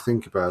month when you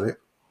think about it.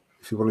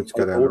 If you wanted to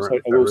go down I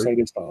will say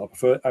this, I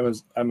prefer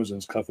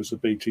Amazon's coverage to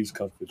BT's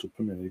coverage of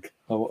Premier League.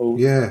 I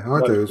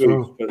do as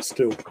well. But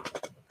still.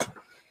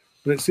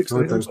 But it's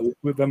 $16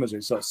 with Amazon.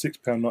 It's like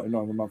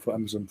 £6.99 a month for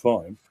Amazon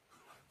Prime,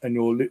 and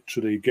you're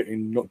literally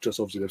getting not just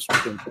obviously they've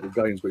spent a couple of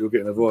games, but you're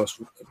getting a vast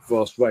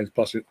range.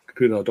 Plus,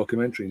 including our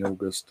documentary in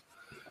August,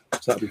 so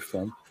that'd be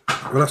fun.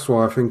 Well, that's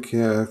why I think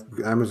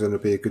Amazon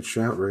would be a good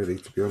shout, really.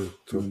 To be honest,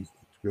 with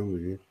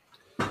you.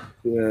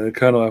 Yeah,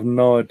 Colonel, I have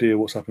no idea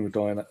what's happening with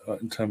Diane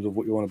in terms of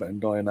what you want about in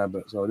Diane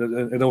Abbott. So,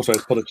 and also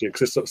it's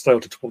politics. Let's stay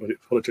on to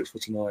politics for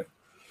tonight.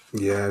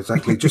 Yeah,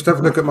 exactly. Just have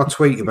a look at my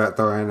tweet about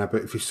Diane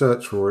Abbott. If you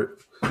search for it,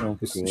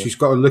 she's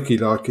got a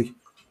looky-likey.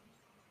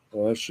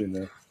 Oh, that's she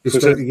now. It's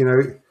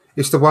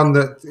it's the one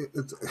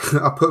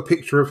that I put a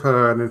picture of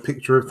her and a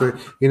picture of the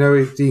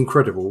the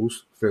Incredibles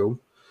film.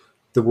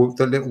 The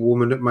little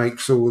woman that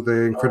makes all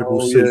the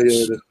incredible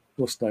suits. Yeah.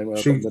 What's the name?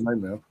 The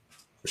name now.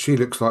 She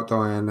looks like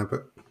Diane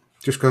Abbott.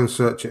 Just go and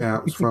search it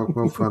out. It's well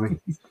funny.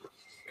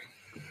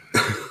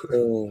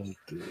 Oh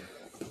dear.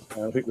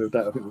 I think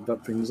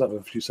that thing's up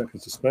with a few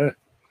seconds to spare.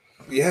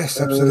 Yes,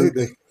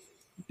 absolutely.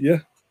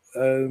 As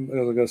I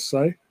was going to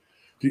say,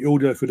 the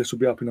audio for this will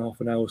be up in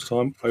half an hour's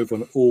time over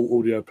on all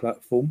audio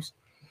platforms.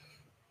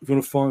 If you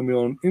want to find me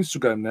on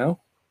Instagram now,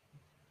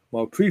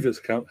 my previous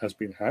account has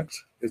been hacked.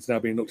 It's now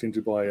being looked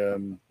into by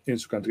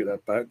Instagram to get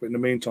that back. But in the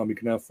meantime, you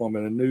can now find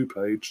me on a new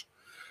page.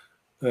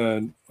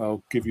 And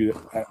I'll give you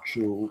the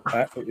actual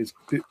app. It's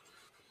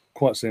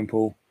quite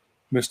simple.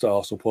 Mr.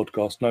 Arsenal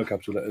Podcast, no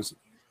capital letters,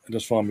 and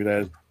just find me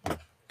there.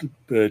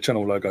 The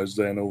channel logo's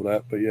there and all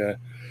that. But yeah,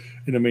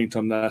 in the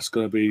meantime, that's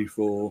going to be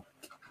for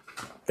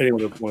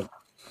anyone that want to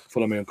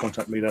follow me and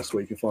contact me. That's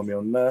where you can find me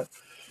on that.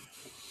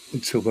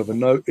 Until further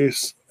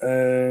notice,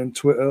 and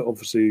Twitter,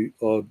 obviously,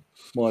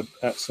 my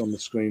ats on the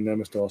screen there,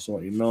 Mr. Arsenal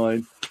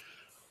 89.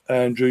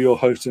 Andrew, you're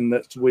hosting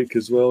next week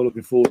as well.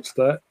 Looking forward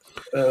to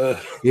that.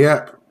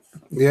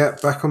 Yeah,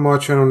 back on my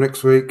channel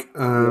next week.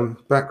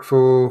 Back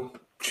for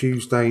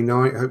Tuesday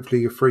night.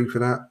 Hopefully you're free for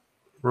that,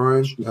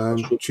 Ryan.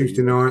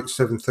 Tuesday night,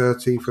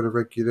 7:30 for the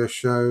regular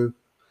show.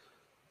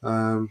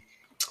 Plenty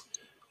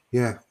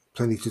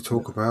to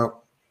talk about.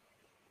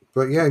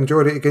 But yeah,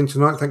 enjoyed it again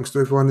tonight. Thanks to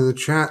everyone in the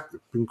chat.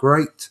 It's been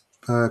great.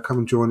 Come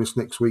and join us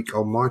next week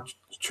on my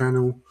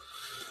channel.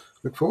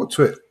 Look forward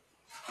to it.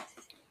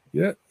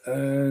 Yeah,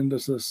 and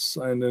as I was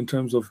saying, in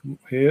terms of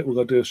here, we're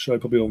going to do a show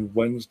probably on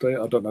Wednesday.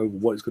 I don't know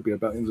what it's going to be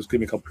about. Just give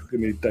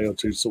me a day or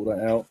two to sort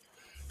that out.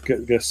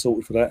 Get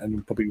sorted for that,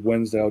 and probably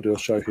Wednesday I'll do a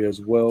show here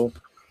as well.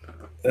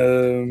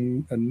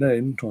 And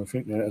then trying to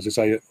think, as I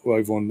say, we're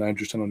over on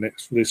Andrew's channel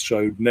this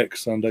show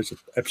next Sunday. So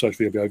episode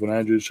 3 will be over on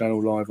Andrew's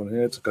channel live on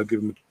here. So go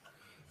give him,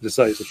 as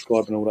I say,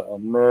 subscribe and all that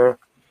on there.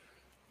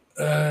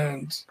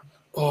 And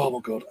oh my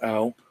God,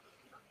 Al.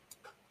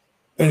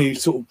 Any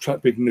sort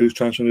of big news,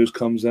 transfer news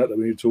comes out that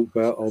we need to talk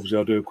about, obviously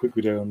I'll do a quick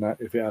video on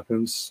that if it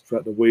happens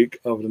throughout the week.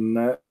 Other than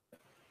that,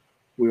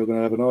 we are going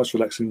to have a nice,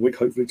 relaxing week,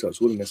 hopefully, touch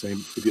wood, unless any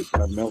idiot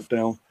have a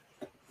meltdown.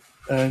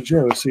 And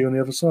yeah, we'll see you on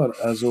the other side,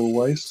 as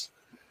always.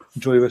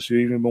 Enjoy the rest of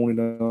your evening, morning,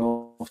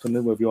 and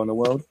afternoon, wherever you are in the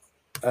world.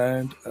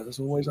 And as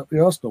always, up the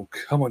Arsenal.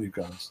 Come on, you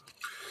guys.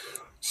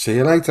 See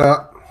you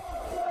later.